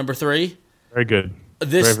number 3. Very good.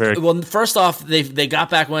 Well, first off, they got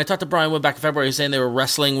back when I talked to Brian Wood back in February. He was saying they were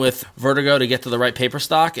wrestling with Vertigo to get to the right paper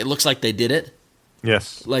stock. It looks like they did it.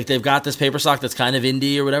 Yes, like they've got this paper stock that's kind of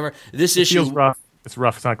indie or whatever. This issue feels rough. It's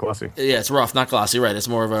rough. It's not glossy. Yeah, it's rough, not glossy. Right. It's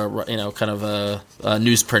more of a kind of a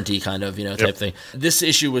newsprinty kind of type thing. This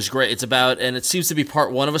issue was great. It's about, and it seems to be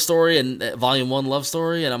part 1 of a story and volume 1 love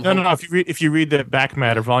story. And no. If you read the back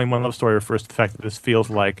matter, volume 1 love story refers to the fact that this feels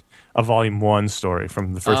like a volume 1 story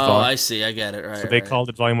from the first volume. Oh, I see. I get it. Right. So they called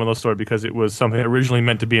it volume 1 love story because it was something originally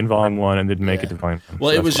meant to be in volume 1 and didn't make it to volume 1.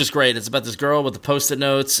 Well, it was just great. It's about this girl with the Post-it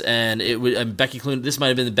notes, and Becky Cloonan. This might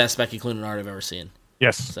have been the best Becky Cloonan art I've ever seen.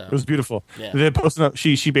 Yes, it was beautiful. Yeah. The Post-it note,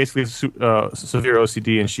 she basically has severe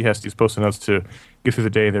OCD, and she has to use Post-it notes to get through the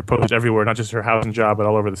day. They're posted everywhere, not just her house and job, but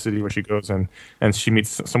all over the city where she goes. And she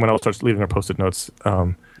meets someone else, starts leaving her Post-it notes,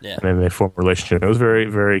 and then they form a relationship. It was very,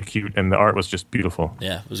 very cute, and the art was just beautiful.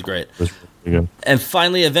 Yeah, it was great. It was really good. And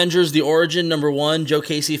finally, Avengers: The Origin number 1, Joe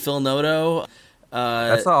Casey, Phil Noto.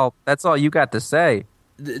 That's all you got to say.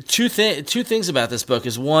 Two things about this book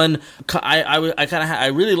is one, I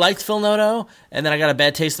really liked Phil Noto, and then I got a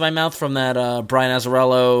bad taste in my mouth from that Brian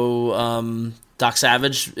Azzarello Doc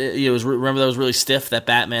Savage. Remember that was really stiff, that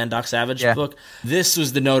Batman Doc Savage book. This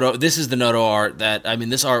is the Noto art that, I mean,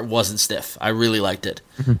 this art wasn't stiff. I really liked it.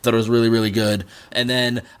 Thought it was really, really good. And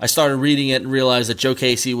then I started reading it and realized that Joe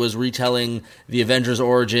Casey was retelling the Avengers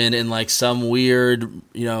origin in like some weird,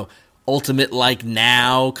 ultimate like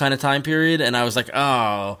now kind of time period, and I was like,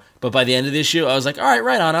 oh. But by the end of the issue, I was like, all right,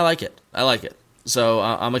 right on. I like it. So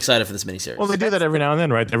I'm excited for this miniseries. Well, they do that every now and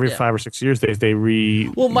then, right? Every 5 or 6 years, they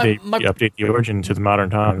update the origin to the modern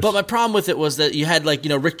times. But my problem with it was that you had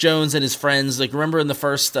Rick Jones and his friends. Like, remember in the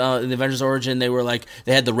first in the Avengers origin, they were like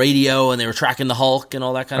they had the radio and they were tracking the Hulk and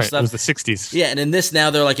all that kind of stuff. It was the '60s. Yeah, and in this now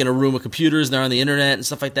they're like in a room with computers and they're on the internet and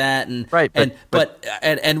stuff like that. And but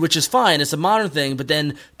which is fine. It's a modern thing. But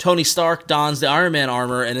then Tony Stark dons the Iron Man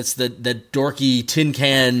armor and it's the dorky tin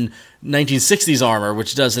can 1960s armor,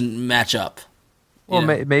 which doesn't match up. Well,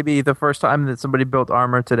 maybe the first time that somebody built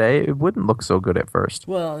armor today, it wouldn't look so good at first.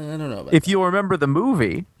 Well, I don't know about if you remember the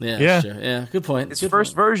movie. Yeah, sure. Yeah, good point. Its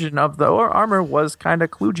first version of the armor was kind of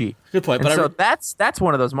kludgy. Good point. But so that's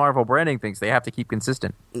one of those Marvel branding things. They have to keep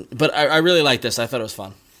consistent. But I really like this. I thought it was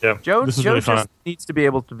fun. Yeah, Joe this is really fun. Just needs to be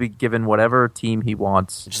able to be given whatever team he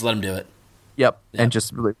wants. Just let him do it. Yep. And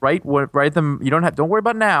just write them. You don't worry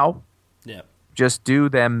about now. Yep. Just do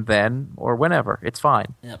them then or whenever. It's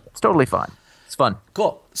fine. Yep. It's totally fine. It's fun.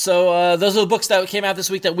 Cool. So those are the books that came out this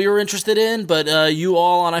week that we were interested in, but you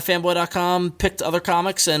all on ifanboy.com picked other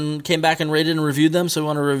comics and came back and rated and reviewed them, so we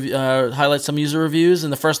want to highlight some user reviews.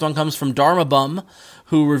 And the first one comes from Dharma Bum,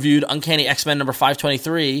 who reviewed Uncanny X-Men number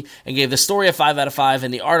 523 and gave the story a 5 out of 5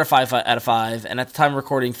 and the art a 5 out of 5. And at the time of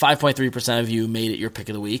recording, 5.3% of you made it your pick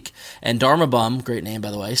of the week. And Dharma Bum, great name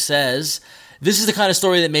by the way, says... This is the kind of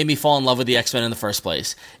story that made me fall in love with the X-Men in the first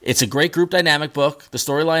place. It's a great group dynamic book. The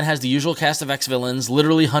storyline has the usual cast of X-villains,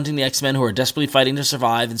 literally hunting the X-Men who are desperately fighting to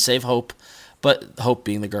survive and save Hope, but Hope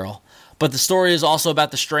being the girl. But the story is also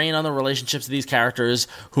about the strain on the relationships of these characters,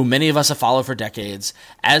 who many of us have followed for decades,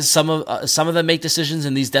 as some of them make decisions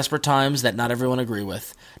in these desperate times that not everyone agree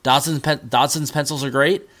with. Dodson's pencils are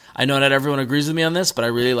great. I know not everyone agrees with me on this, but I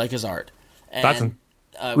really like his art. And, Dodson.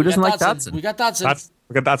 Who doesn't like Dodson? We got Dodson.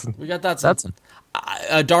 We got Dotson. We got Dotson.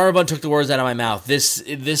 Darabun took the words out of my mouth.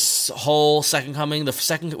 This whole Second Coming, I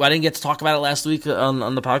didn't get to talk about it last week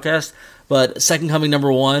on the podcast, but Second Coming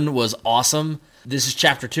 #1 was awesome. This is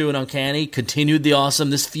Chapter 2 in Uncanny. Continued the awesome.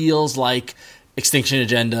 This feels like Extinction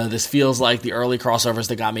Agenda. This feels like the early crossovers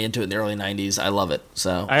that got me into it in the early 90s. I love it.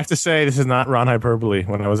 So I have to say, this is not Ron hyperbole.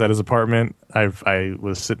 When I was at his apartment, I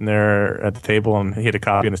was sitting there at the table, and he had a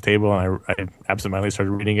copy on his table, and I absentmindedly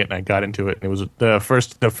started reading it, and I got into it. And it was the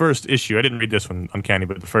first issue. I didn't read this one, Uncanny,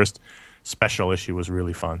 but the first special issue was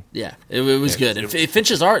really fun. Yeah, it was good. And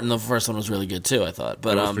Finch's art in the first one was really good too, I thought.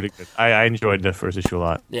 But it was pretty good. I enjoyed the first issue a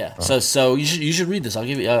lot. Yeah, so you should read this. I'll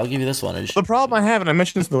give you this one. The problem I have, and I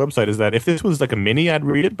mentioned this on the website, is that if this was like a mini, I'd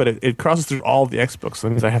read it, but it crosses through all the X books. So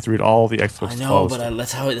that means I have to read all the X books. I know, but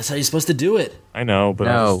that's how you're supposed to do it. I know, but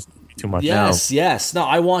No. too much. Yes. No,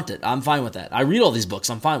 I want it. I'm fine with that. I read all these books.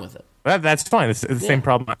 I'm fine with it. That's fine. It's the same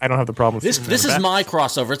problem. I don't have the problem. This is my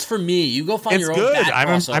crossover. It's for me. You go find It's your own good. bad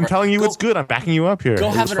crossover. I'm telling you, it's good. I'm backing you up here. Go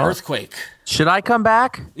It have was an fun. earthquake. Should I come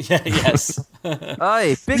back? Yeah. Yes.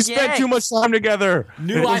 Hey, Big We spent Yanks. too much time together.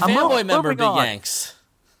 New iFanboy member, moving Big on. Yanks.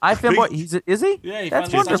 iFanboy, is he? Yeah, he That's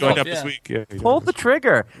finally wonderful. Joined up Yeah. this week. Yeah, Pull the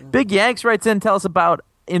trigger. Big Yanks writes in, tell us about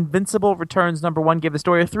Invincible Returns #1. Give the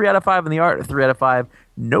story a 3 out of 5 and the art a 3 out of 5.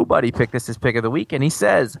 Nobody picked this as pick of the week, and he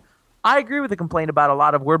says, I agree with the complaint about a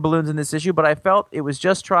lot of word balloons in this issue, but I felt it was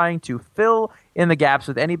just trying to fill in the gaps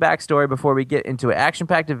with any backstory before we get into an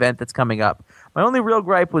action-packed event that's coming up. My only real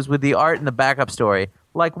gripe was with the art and the backup story.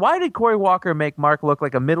 Like, why did Cory Walker make Mark look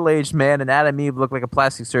like a middle-aged man and Adam Eve look like a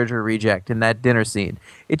plastic surgery reject in that dinner scene?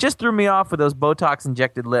 It just threw me off with those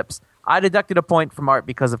Botox-injected lips. I deducted a point from art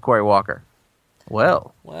because of Cory Walker.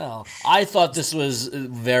 Well, I thought this was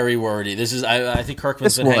very wordy. I think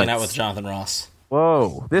Kirkman's been hanging out with Jonathan Ross.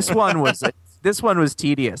 whoa. This one was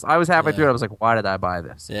tedious. I was halfway through it. I was like, why did I buy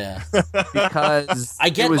this? Yeah. Because I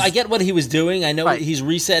get what he was doing. I know Right. he's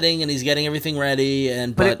resetting and he's getting everything ready.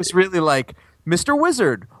 But it was really like, Mr.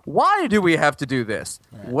 Wizard, why do we have to do this?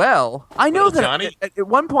 Right. Well, I know that Johnny? at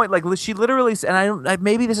one point, like she literally, and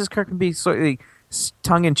maybe this is Kirkman being slightly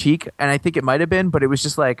tongue in cheek, and I think it might have been, but it was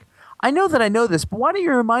just like, I know that I know this, but why don't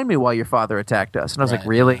you remind me why your father attacked us? And I was like,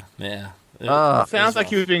 really? Yeah. It sounds like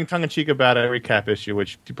he was being tongue-in-cheek about a recap issue,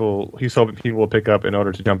 which he's hoping people will pick up in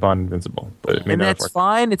order to jump on Invincible. But it may And not that's work.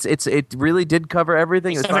 fine. It really did cover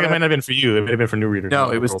everything. It sounds like it might not have been for you. It may have been for new readers. No,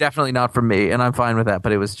 it was definitely not for me, and I'm fine with that.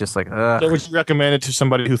 But it was just like, So would you recommend it to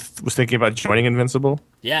somebody who was thinking about joining Invincible?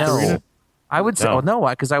 Yes. no. I would say, No.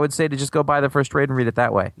 because I would say to just go buy the first trade and read it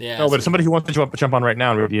that way. Yeah. No, but somebody who wants to jump on right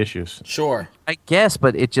now and read the issues. Sure. I guess,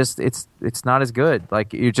 but it's not as good.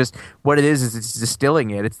 Like you're just what it is it's distilling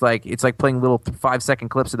it. It's like playing little 5-second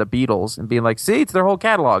clips of the Beatles and being like, see, it's their whole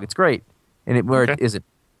catalog. It's great, and it isn't.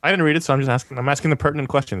 I didn't read it, so I'm just asking. I'm asking the pertinent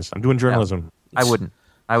questions. I'm doing journalism. I wouldn't.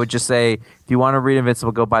 I would just say if you want to read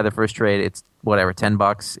Invincible, go buy the first trade. It's whatever,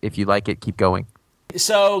 $10. If you like it, keep going.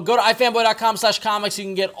 So go to ifanboy.com/comics. You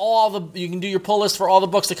can get you can do your pull list for all the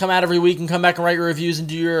books that come out every week and come back and write your reviews and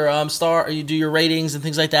do your you do your ratings and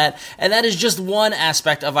things like that. And that is just one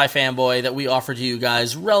aspect of iFanboy that we offer to you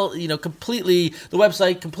guys. Completely the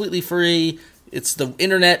website completely free. It's the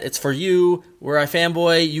internet. It's for you. We're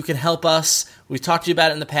iFanboy. You can help us. We've talked to you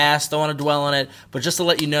about it in the past. Don't want to dwell on it. But just to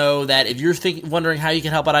let you know that if you're wondering how you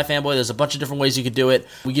can help out iFanboy, there's a bunch of different ways you could do it.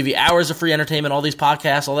 We give you hours of free entertainment, all these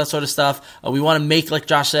podcasts, all that sort of stuff. We want to make, like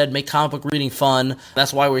Josh said, make comic book reading fun.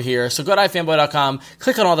 That's why we're here. So go to ifanboy.com.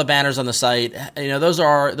 Click on all the banners on the site. Those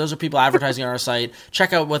are people advertising on our site.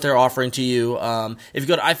 Check out what they're offering to you. If you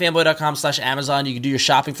go to ifanboy.com/Amazon, you can do your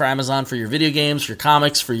shopping for Amazon for your video games, for your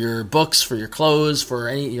comics, for your books, for your clothes, for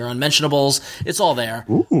your unmentionables. It's all there.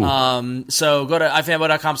 So go to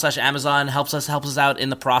ifanboy.com/Amazon. Helps us out in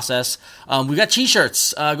the process. We got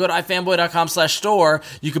t-shirts. Go to ifanboy.com/store.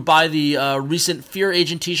 You could buy the recent Fear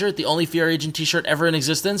Agent t-shirt, the only Fear Agent t-shirt ever in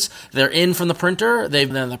existence. They're in from the printer. They've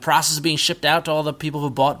been in the process of being shipped out to all the people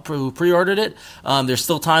who pre-ordered it. There's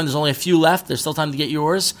still time. There's only a few left. There's still time to get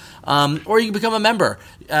yours. Or you can become a member.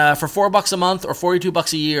 For $4 a month or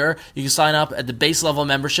 $42 a year, you can sign up at the base level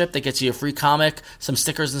membership. That gets you a free comic, some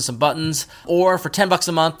stickers, and some buttons. Or for $10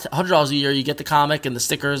 a month, $100 a year, you get the comic and the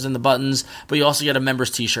stickers and the buttons, but you also get a member's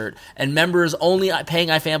t-shirt. And members, only paying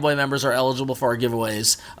iFanboy members, are eligible for our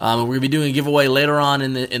giveaways. We're going to be doing a giveaway later on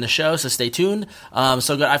in the show, so stay tuned.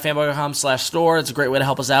 So go to ifanboy.com/store. It's a great way to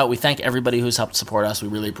help us out. We thank everybody who's helped support us. We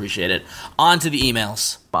really appreciate it. On to the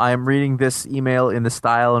emails. I am reading this email in the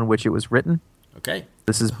style in which it was written. Okay.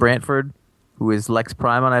 This is Brantford, who is Lex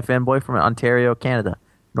Prime on iFanboy from Ontario, Canada.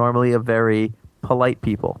 Normally a very polite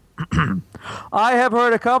people. I have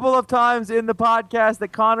heard a couple of times in the podcast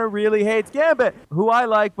that Connor really hates Gambit, who I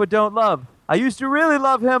like but don't love. I used to really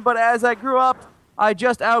love him, but as I grew up, I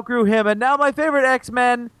just outgrew him. And now my favorite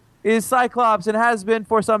X-Men is Cyclops and has been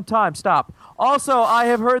for some time. Stop. Also, I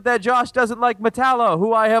have heard that Josh doesn't like Metallo,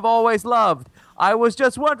 who I have always loved. I was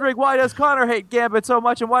just wondering, why does Connor hate Gambit so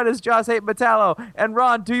much, and why does Josh hate Metallo? And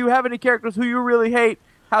Ron, do you have any characters who you really hate?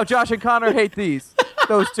 How Josh and Connor hate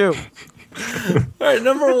those two. All right,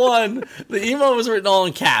 number 1, the email was written all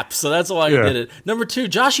in caps, so that's why you did it. Number 2,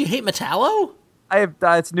 Josh, you hate Metallo?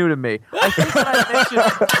 It's new to me.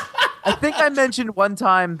 I think I mentioned one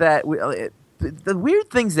time that the weird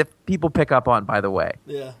things that people pick up on, by the way.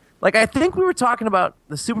 Yeah. Like, I think we were talking about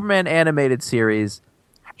the Superman animated series.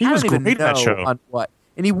 He was great in that show. On what?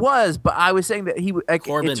 And he was, but I was saying that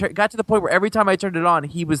it got to the point where every time I turned it on,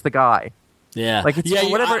 he was the guy. Yeah. Like,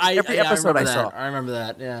 every episode I saw. I remember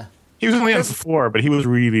that, yeah. He was only on 4, but he was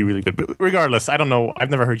really, really good. But regardless, I don't know. I've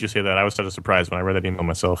never heard you say that. I was such a surprise when I read that email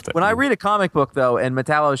myself. When I read a comic book, though, and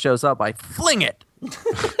Metallo shows up, I fling it.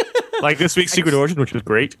 Like this week's Secret Origin, which was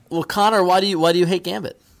great. Well, Connor, why do you hate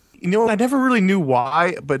Gambit? You know, I never really knew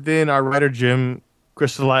why, but then our writer Jim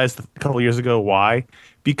crystallized a couple of years ago why.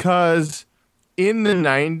 Because in the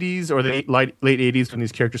 90s or the late 80s when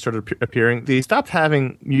these characters started appearing, they stopped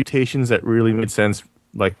having mutations that really made sense,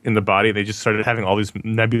 like in the body. They just started having all these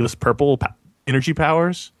nebulous purple energy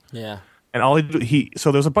powers. Yeah. And all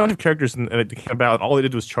so there was a bunch of characters that came about, and all they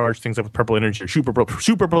did was charge things up with purple energy, or shoot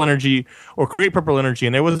purple energy, or create purple energy.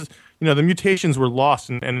 And there was, the mutations were lost.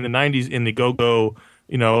 And in the 90s, in the go-go,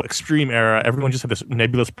 extreme era, everyone just had this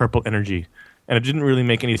nebulous purple energy. And it didn't really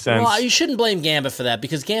make any sense. Well, you shouldn't blame Gambit for that,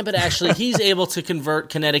 because Gambit actually, he's able to convert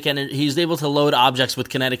kinetic energy. He's able to load objects with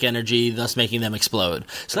kinetic energy, thus making them explode.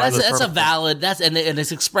 So that's a valid, and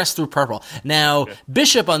it's expressed through purple. Now,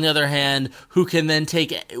 Bishop, on the other hand, who can then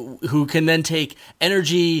take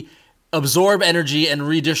energy, absorb energy and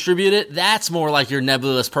redistribute it, that's more like your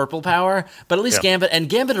nebulous purple power. But at least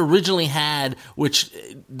Gambit originally had, which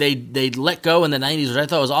they let go in the 90s, which I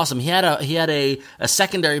thought was awesome. He had a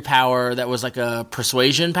secondary power that was like a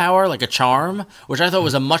persuasion power, like a charm, which I thought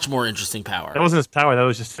was a much more interesting power. That wasn't his power, that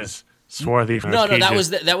was just his swarthy. No,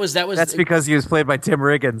 that was That's because he was played by Tim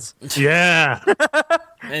Riggins. Yeah.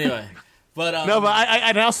 Anyway. But no, but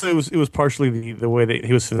I also it was partially the way that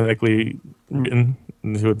he was phonetically written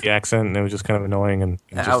with the accent, and it was just kind of annoying, and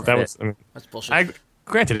just, that was. I mean, that's bullshit.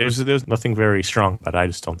 Granted, there's nothing very strong, but I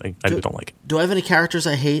just don't think I don't like it. Do I have any characters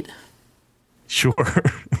I hate? Sure.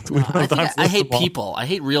 I hate people. I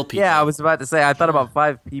hate real people. Yeah, I was about to say I thought about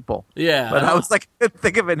 5 people. Yeah, but I was like, I couldn't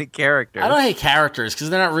think of any characters. I don't hate characters because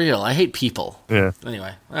they're not real. I hate people. Yeah.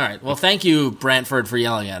 Anyway, all right. Well, thank you, Brantford, for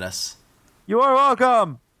yelling at us. You are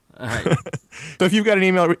welcome. All right. So if you've got an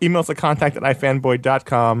email us at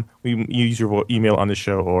contact@ifanboy.com. We use your email on the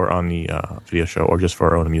show or on the video show or just for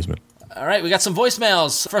our own amusement. All right, we got some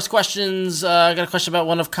voicemails. First questions, I got a question about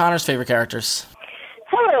one of Connor's favorite characters.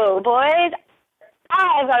 Hello, boys.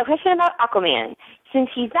 I've got a question about Aquaman.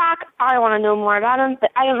 Since he's back, I want to know more about him,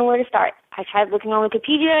 but I don't know where to start. I tried looking on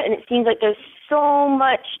Wikipedia, and it seems like there's so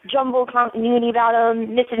much jumbled continuity about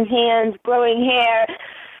him, missing hands, growing hair,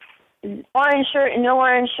 orange shirt and no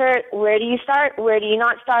orange shirt. Where do you start? Where do you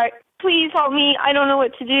not start? Please help me. I don't know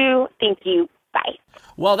what to do. Thank you. Bye.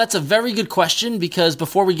 Well, that's a very good question, because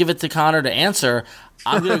before we give it to Connor to answer,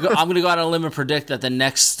 I'm gonna go out on a limb and predict that the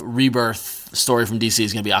next Rebirth story from DC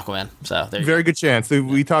is gonna be Aquaman. So there you very go. Good chance.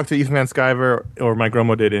 We talked to Ethan Van Sciver, or Mike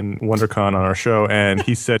Romo did in WonderCon on our show, and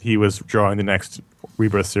he said he was drawing the next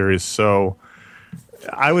Rebirth series. So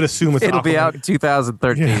I would assume it'll be out in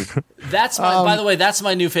 2013. Yeah. That's my, by the way, that's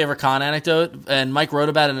my new favorite con anecdote, and Mike wrote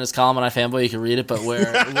about it in his column on iFanboy. You can read it, but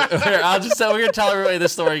we're going to tell everybody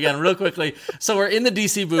this story again real quickly. So we're in the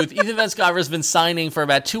DC booth. Ethan Van Sciver has been signing for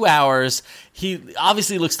about 2 hours. He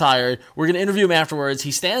obviously looks tired. We're going to interview him afterwards.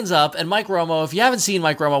 He stands up, and Mike Romo, if you haven't seen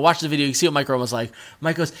Mike Romo, watch the video. You can see what Mike Romo's like.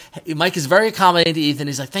 Mike is very accommodating to Ethan.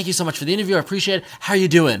 He's like, thank you so much for the interview. I appreciate it. How are you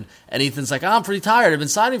doing? And Ethan's like, I'm pretty tired. I've been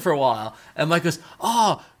signing for a while. And Mike goes,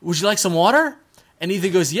 oh, would you like some water? And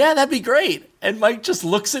Ethan goes, yeah, that'd be great. And Mike just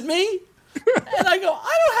looks at me. And I go,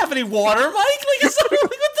 I don't have any water, Mike. Like, what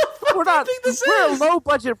the fuck do you think this is? We're a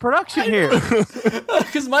low-budget production here.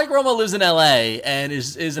 Because Mike Romo lives in L.A. and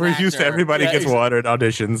is an actor. We're used to everybody gets water at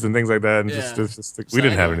auditions and things like that. And we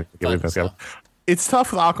didn't have anything. It's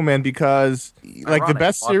tough with Aquaman because, like, the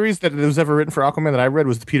best series that was ever written for Aquaman that I read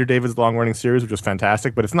was the Peter David's long-running series, which was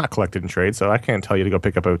fantastic, but it's not collected in trade, so I can't tell you to go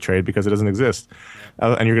pick up a trade because it doesn't exist.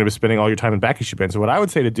 And you're going to be spending all your time in back issue bins. So what I would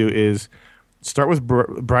say to do is start with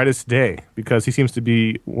Brightest Day, because he seems to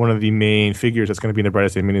be one of the main figures that's going to be in the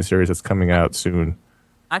Brightest Day miniseries that's coming out soon.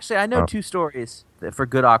 Actually, I know 2 stories for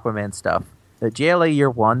good Aquaman stuff. The JLA Year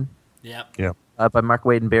One, Yep. Yeah. by Mark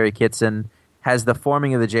Waid and Barry Kitson, has the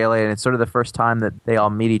forming of the JLA, and it's sort of the first time that they all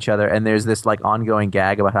meet each other. And there's this like ongoing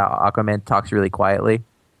gag about how Aquaman talks really quietly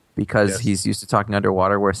because he's used to talking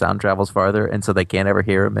underwater where sound travels farther, and so they can't ever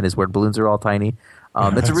hear him, and his word balloons are all tiny.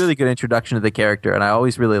 It's a really good introduction to the character, and I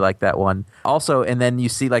always really like that one. Also, and then you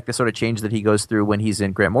see like the sort of change that he goes through when he's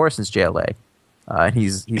in Grant Morrison's JLA.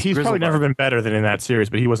 He's probably never been better than in that series,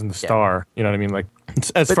 but he wasn't the star. You know what I mean? Like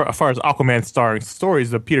as far as Aquaman starring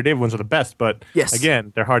stories, the Peter David ones are the best. But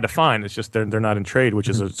again, they're hard to find. It's just they're not in trade, which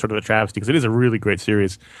is a sort of a travesty because it is a really great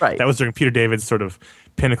series. Right. That was during Peter David's sort of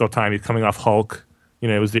pinnacle time. He's coming off Hulk. You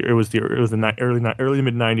know, it was the early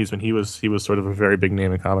mid '90s when he was sort of a very big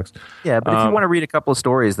name in comics. Yeah, but if you want to read a couple of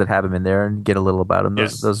stories that have him in there and get a little about him,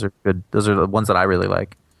 those are good. Those are the ones that I really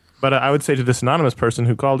like. But I would say to this anonymous person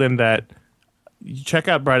who called in that you check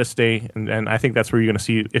out Brightest Day, and I think that's where you're going to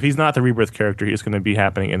see. If he's not the Rebirth character, he's going to be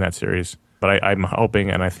happening in that series. But I'm hoping,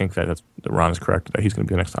 and I think that Ron is correct, that he's going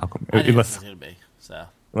to be the next Aquaman. I think he's going to be. So.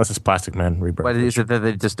 Unless it's Plastic Man Rebirth. But is it that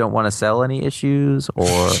they just don't want to sell any issues,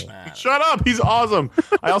 or shut up? He's awesome.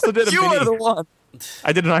 I also did a you mini. are the one.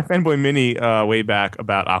 I did an iFanboy mini way back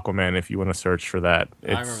about Aquaman. If you want to search for that,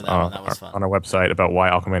 it's I remember that one. That was fun. On our website about why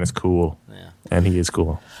Aquaman is cool. Yeah, and he is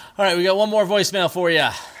cool. All right, we got one more voicemail for you.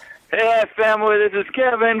 Hey, family, this is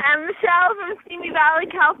Kevin. I'm Michelle from Simi Valley,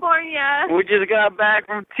 California. We just got back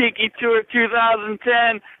from Tiki Tour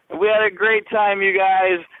 2010. We had a great time, you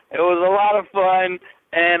guys. It was a lot of fun,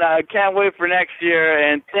 and I can't wait for next year.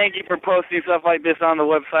 And thank you for posting stuff like this on the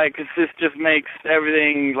website, because this just makes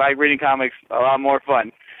everything like reading comics a lot more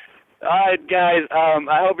fun. All right, guys,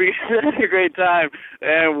 I hope you guys had a great time,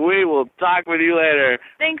 and we will talk with you later.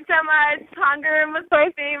 Thanks so much. Hunger was my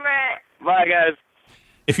favorite. Bye, guys.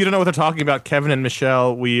 If you don't know what they're talking about, Kevin and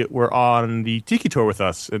Michelle, we were on the Tiki Tour with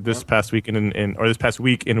us this past week this past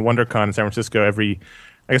week in WonderCon in San Francisco.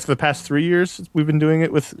 I guess for the past 3 years we've been doing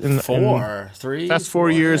it with past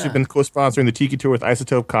 4 years we've been co-sponsoring the Tiki Tour with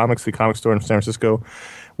Isotope Comics, the comic store in San Francisco,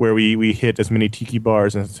 where we hit as many tiki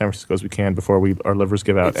bars in San Francisco as we can before our livers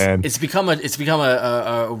give out. It's become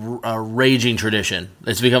a raging tradition.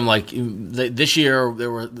 It's become like this year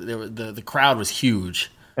the crowd was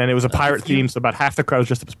huge. And it was a pirate theme, so about half the crowd was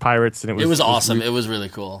dressed up as pirates. And it was awesome. It was really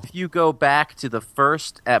cool. If you go back to the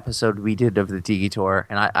first episode we did of the Tiki Tour,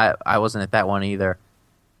 and I wasn't at that one either,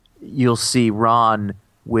 you'll see Ron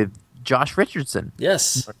with Josh Richardson.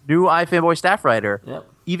 Yes. New iFanboy staff writer. Yep.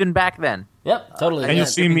 Even back then. Yep, totally. And you'll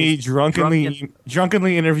see me drunkenly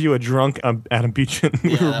interview a drunk Adam Beechin.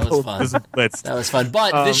 Yeah, that was fun. That was fun.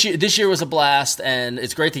 But this year was a blast, and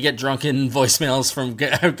it's great to get drunken voicemails from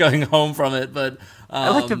going home from it. But I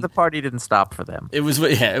liked that the party didn't stop for them. It was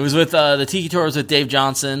with the Tiki Tour was with Dave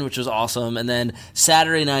Johnson, which was awesome. And then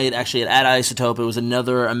Saturday night, actually at Isotope, it was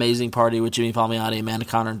another amazing party with Jimmy Palmiotti, Amanda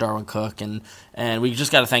Connor, and Darwin Cook. And we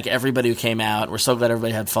just got to thank everybody who came out. We're so glad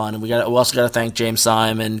everybody had fun. And we also got to thank James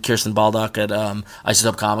Syme and Kirsten Baldock at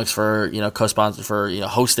Isotope Comics for co-sponsor for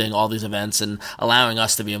hosting all these events and allowing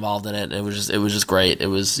us to be involved in it. It was just great. It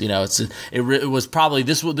was it was probably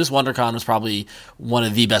this WonderCon was probably one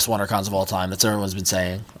of the best WonderCons of all time. That's what everyone's been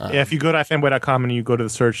saying. If you go to ifanboy.com and you go to the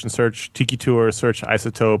search and search Tiki Tour, search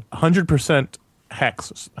Isotope, 100%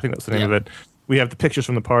 Hex. I think that's the name of it. We have the pictures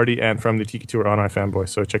from the party and from the Tiki Tour on iFanboy,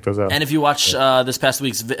 so check those out. And if you watch this past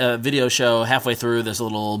week's video show, halfway through, there's a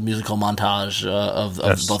little musical montage of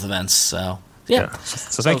both events. So, yeah.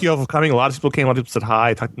 So thank you all for coming. A lot of people came. A lot of people said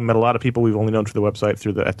hi. Met a lot of people we've only known through the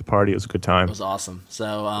website, at the party. It was a good time. It was awesome.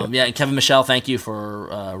 So, and Kevin, Michelle, thank you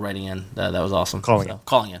for writing in. That was awesome. Calling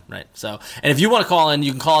in, right. So, and if you want to call in,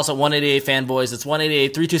 you can call us at 188-FANBOYS. It's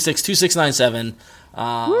 188-326-2697.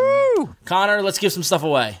 Woo! Connor, let's give some stuff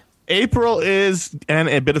away. April and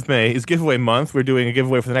a bit of May is giveaway month. We're doing a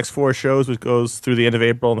giveaway for the next 4 shows, which goes through the end of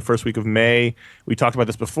April and the first week of May. We talked about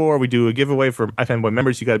this before. We do a giveaway for iFanboy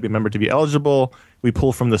members. You got to be a member to be eligible. We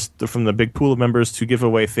pull from the big pool of members to give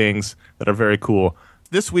away things that are very cool.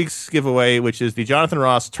 This week's giveaway, which is the Jonathan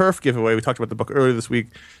Ross Turf giveaway. We talked about the book earlier this week.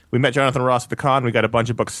 We met Jonathan Ross at the con. We got a bunch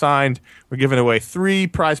of books signed. We're giving away 3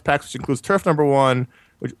 prize packs, which includes Turf #1,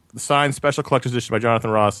 which signed special collector's edition by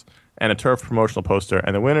Jonathan Ross, and a Turf promotional poster.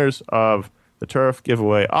 And the winners of the Turf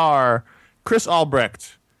giveaway are Chris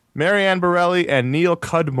Albrecht, Marianne Borelli, and Neil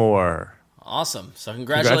Cudmore. Awesome. So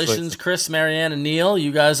congratulations, Chris, Marianne, and Neil.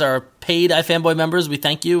 You guys are paid iFanboy members. We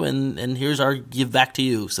thank you, and here's our give back to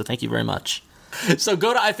you. So thank you very much. So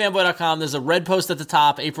go to ifanboy.com. There's a red post at the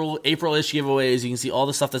top, April-ish giveaways. You can see all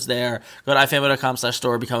the stuff that's there. Go to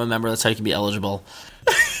ifanboy.com/store, become a member. That's how you can be eligible.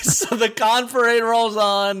 So the con parade rolls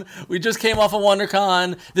on. We just came off of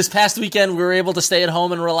WonderCon. This past weekend, we were able to stay at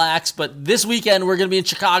home and relax. But this weekend, we're going to be in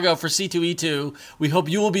Chicago for C2E2. We hope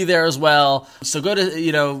you will be there as well. So go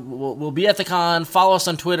to, we'll be at the con. Follow us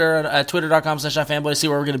on Twitter at twitter.com/ifanboy to see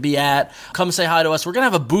where we're going to be at. Come say hi to us. We're going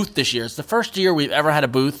to have a booth this year. It's the first year we've ever had a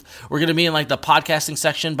booth. We're going to be in like the podcasting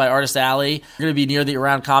section by Artist Alley. We're going to be near the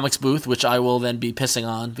Around Comics booth, which I will then be pissing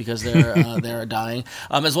on because they're dying.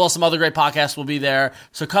 As well as some other great podcasts will be there.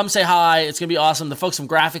 So come say hi. It's going to be awesome. The folks from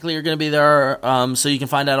Graphically are going to be there, so you can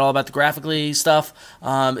find out all about the Graphically stuff. It's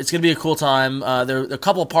going to be a cool time. There are a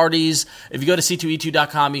couple of parties. If you go to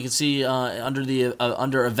c2e2.com, you can see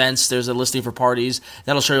under events, there's a listing for parties.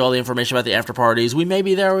 That'll show you all the information about the after parties. We may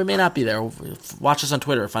be there, we may not be there. Watch us on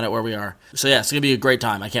Twitter, find out where we are. So yeah, it's going to be a great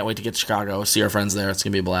time. I can't wait to get to Chicago, see our friends there. It's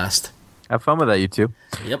going to be a blast. Have fun with that, you two.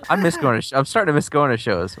 Yep. I'm starting to miss going to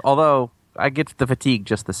shows, although I get the fatigue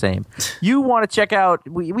just the same. You want to check out,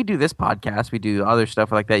 we do this podcast, we do other stuff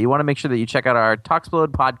like that. You want to make sure that you check out our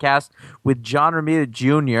Talksplode podcast with John Romita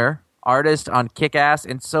Jr., artist on Kick-Ass,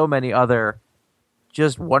 and so many other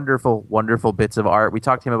just wonderful, wonderful bits of art. We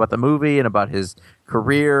talked to him about the movie and about his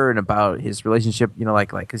career and about his relationship,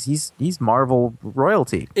 because he's Marvel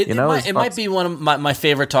royalty. It might be one of my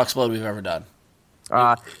favorite Talksplode we've ever done.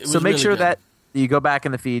 So make really sure good. that you go back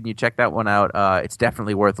in the feed and you check that one out. It's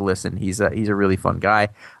definitely worth a listen. He's a really fun guy.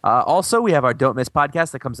 Also, we have our Don't Miss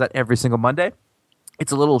podcast that comes out every single Monday.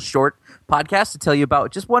 It's a little short podcast to tell you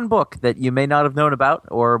about just one book that you may not have known about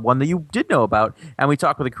or one that you did know about. And we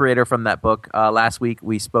talk with the creator from that book. Last week,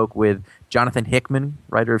 we spoke with Jonathan Hickman,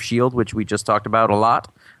 writer of S.H.I.E.L.D., which we just talked about a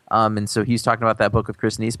lot. And so he's talking about that book with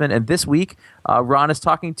Chris Niesman. And this week, Ron is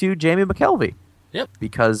talking to Jamie McKelvey. Yep.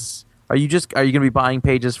 Because... Are you going to be buying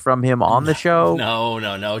pages from him on the show?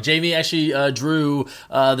 No. Jamie actually drew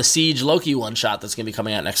the Siege Loki one shot that's going to be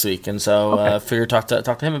coming out next week, and so figure talk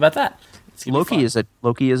to him about that. Loki is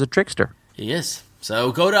a trickster. He is.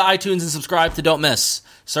 So go to iTunes and subscribe to Don't Miss.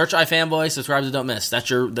 Search iFanboy, subscribe to Don't Miss.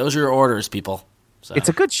 Those are your orders, people. So. It's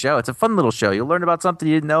a good show. It's a fun little show. You'll learn about something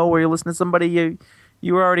you didn't know, where you listen to somebody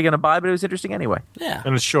you were already going to buy, but it was interesting anyway. Yeah,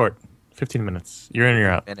 and it's short, 15 minutes. You're in or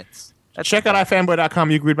you're out. Minutes. Check out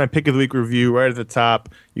ifanboy.com. You can read my pick of the week review right at the top.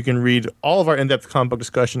 You can read all of our in-depth comic book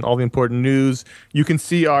discussion, all the important news. You can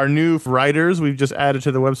see our new writers we've just added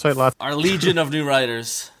to the website. Our legion of new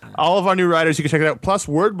writers. All of our new writers, you can check it out. Plus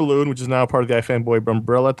Word Balloon, which is now part of the iFanboy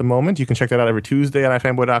umbrella at the moment. You can check that out every Tuesday on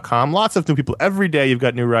ifanboy.com. Lots of new people. Every day you've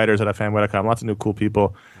got new writers at ifanboy.com. Lots of new cool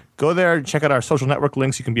people. Go there and check out our social network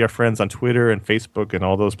links. You can be our friends on Twitter and Facebook and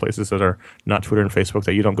all those places that are not Twitter and Facebook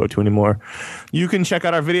that you don't go to anymore. You can check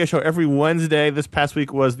out our video show every Wednesday. This past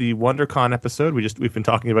week was the WonderCon episode. We've been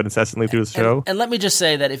talking about incessantly through the show. And let me just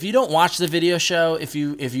say that if you don't watch the video show, if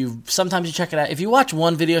you sometimes you check it out. If you watch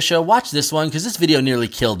one video show, watch this one because this video nearly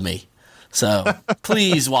killed me. So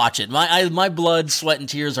please watch it. My blood, sweat, and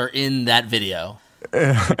tears are in that video.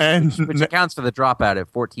 Which accounts for the dropout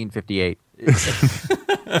at 14:58.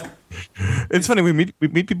 It's funny, we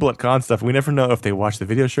meet people at con stuff. We never know if they watch the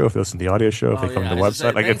video show, if they listen to the audio show, if they come to the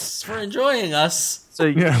website. Thanks for enjoying us. So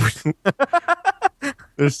yeah,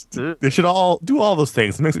 they should all do all those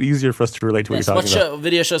things. It makes it easier for us to relate to what you're talking about. What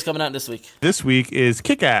video show's coming out this week? This week is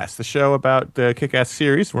Kick-Ass, the show about the Kick-Ass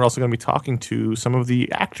series. We're also going to be talking to some of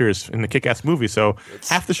the actors in the Kick-Ass movie. So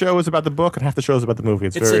half the show is about the book and half the show is about the movie.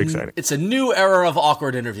 It's very exciting. It's a new era of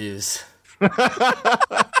awkward interviews.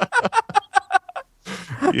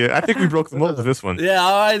 Yeah, I think we broke the mold with this one. Yeah,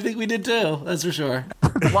 I think we did too. That's for sure.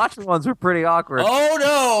 The Watchmen ones were pretty awkward. Oh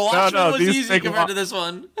no, Watchmen was easy compared to this one.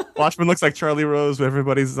 one. Watchmen looks like Charlie Rose, where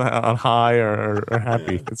everybody's on high or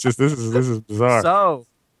happy. It's just this is bizarre. So,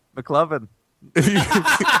 McLovin.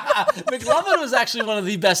 McLovin was actually one of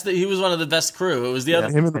the best. He was one of the best crew. It was the other.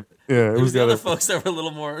 It was the other folks that were a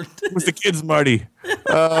little more. It was the kids, Marty.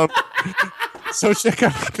 So check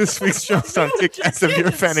out this week's shows on Kick-Ass if you're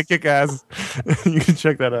a fan of Kick-Ass. You can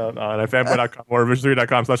check that out on ifanboy.com or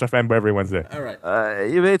vision3.com/ifanboy every Wednesday. All right.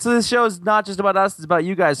 So this show is not just about us; it's about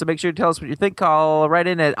you guys. So make sure to tell us what you think. Call right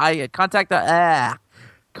in at contact at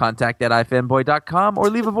ifanboy.com or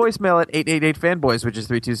leave a voicemail at 888-FANBOYS, which is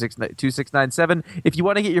 326-2697. If you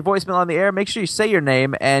want to get your voicemail on the air, make sure you say your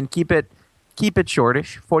name and keep it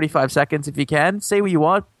shortish, 45 seconds if you can. Say what you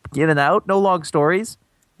want, in and out, no long stories.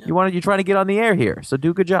 You're trying to get on the air here, so do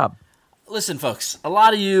a good job. Listen, folks, a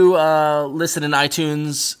lot of you listen in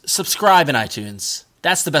iTunes. Subscribe in iTunes.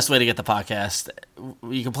 That's the best way to get the podcast.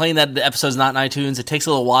 You complain that the episode's not in iTunes. It takes a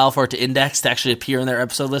little while for it to index to actually appear in their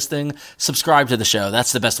episode listing. Subscribe to the show.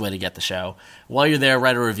 That's the best way to get the show. While you're there,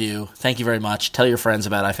 write a review. Thank you very much. Tell your friends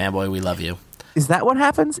about iFanboy. We love you. Is that what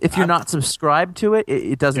happens if you're not subscribed to it?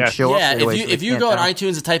 It doesn't show up. Yeah, straight away, if you go on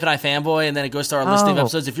iTunes and type in iFanboy and then it goes to our listing of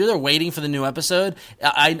episodes, if you're there waiting for the new episode,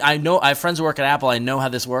 I know I have friends who work at Apple. I know how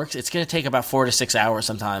this works. It's going to take about 4 to 6 hours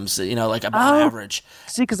sometimes. Like about average.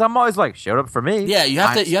 See, because I'm always like, showed up for me. Yeah, you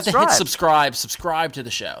have to hit subscribe to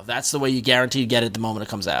the show. That's the way you guarantee you get it the moment it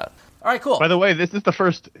comes out. All right, cool. By the way, this is the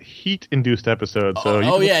first heat-induced episode, so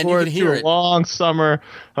you can and you can hear it. A long summer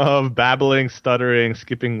of babbling, stuttering,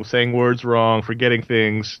 skipping, saying words wrong, forgetting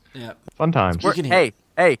things. Yeah, fun times. Hey,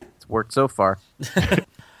 it's worked so far.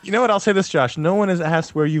 You know what? I'll say this, Josh. No one has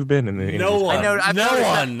asked where you've been in the. No one. I know.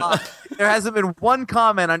 No one. There hasn't been one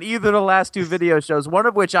comment on either of the last 2 video shows, one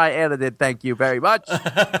of which I edited. Thank you very much.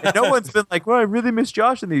 And no one's been like, "Well, I really miss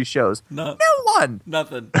Josh in these shows." No one.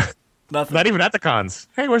 Nothing. Not even at the cons.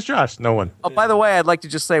 Hey, where's Josh? No one. Oh, by the way, I'd like to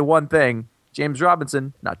just say one thing. James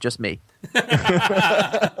Robinson, not just me.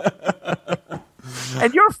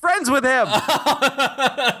 And you're friends with him.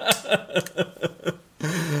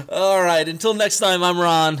 All right. Until next time, I'm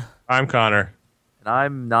Ron. I'm Connor. And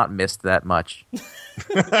I'm not missed that much.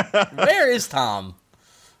 Where is Tom?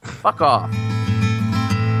 Fuck off.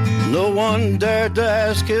 No one dared to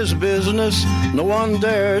ask his business. No one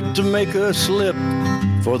dared to make a slip.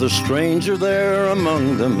 For the stranger there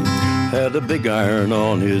among them had a big iron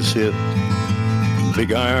on his hip.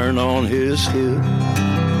 Big iron on his hip.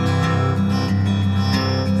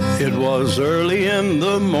 It was early in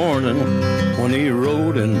the morning when he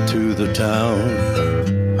rode into the town.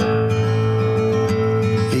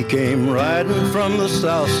 He came riding from the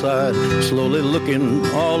south side, slowly looking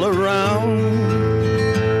all around.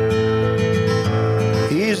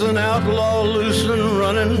 He's an outlaw, loose and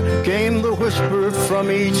running, came the whisper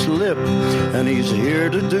from each lip. And he's here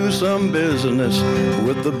to do some business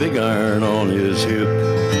with the big iron on his hip.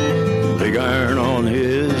 Big iron on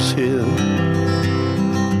his hip.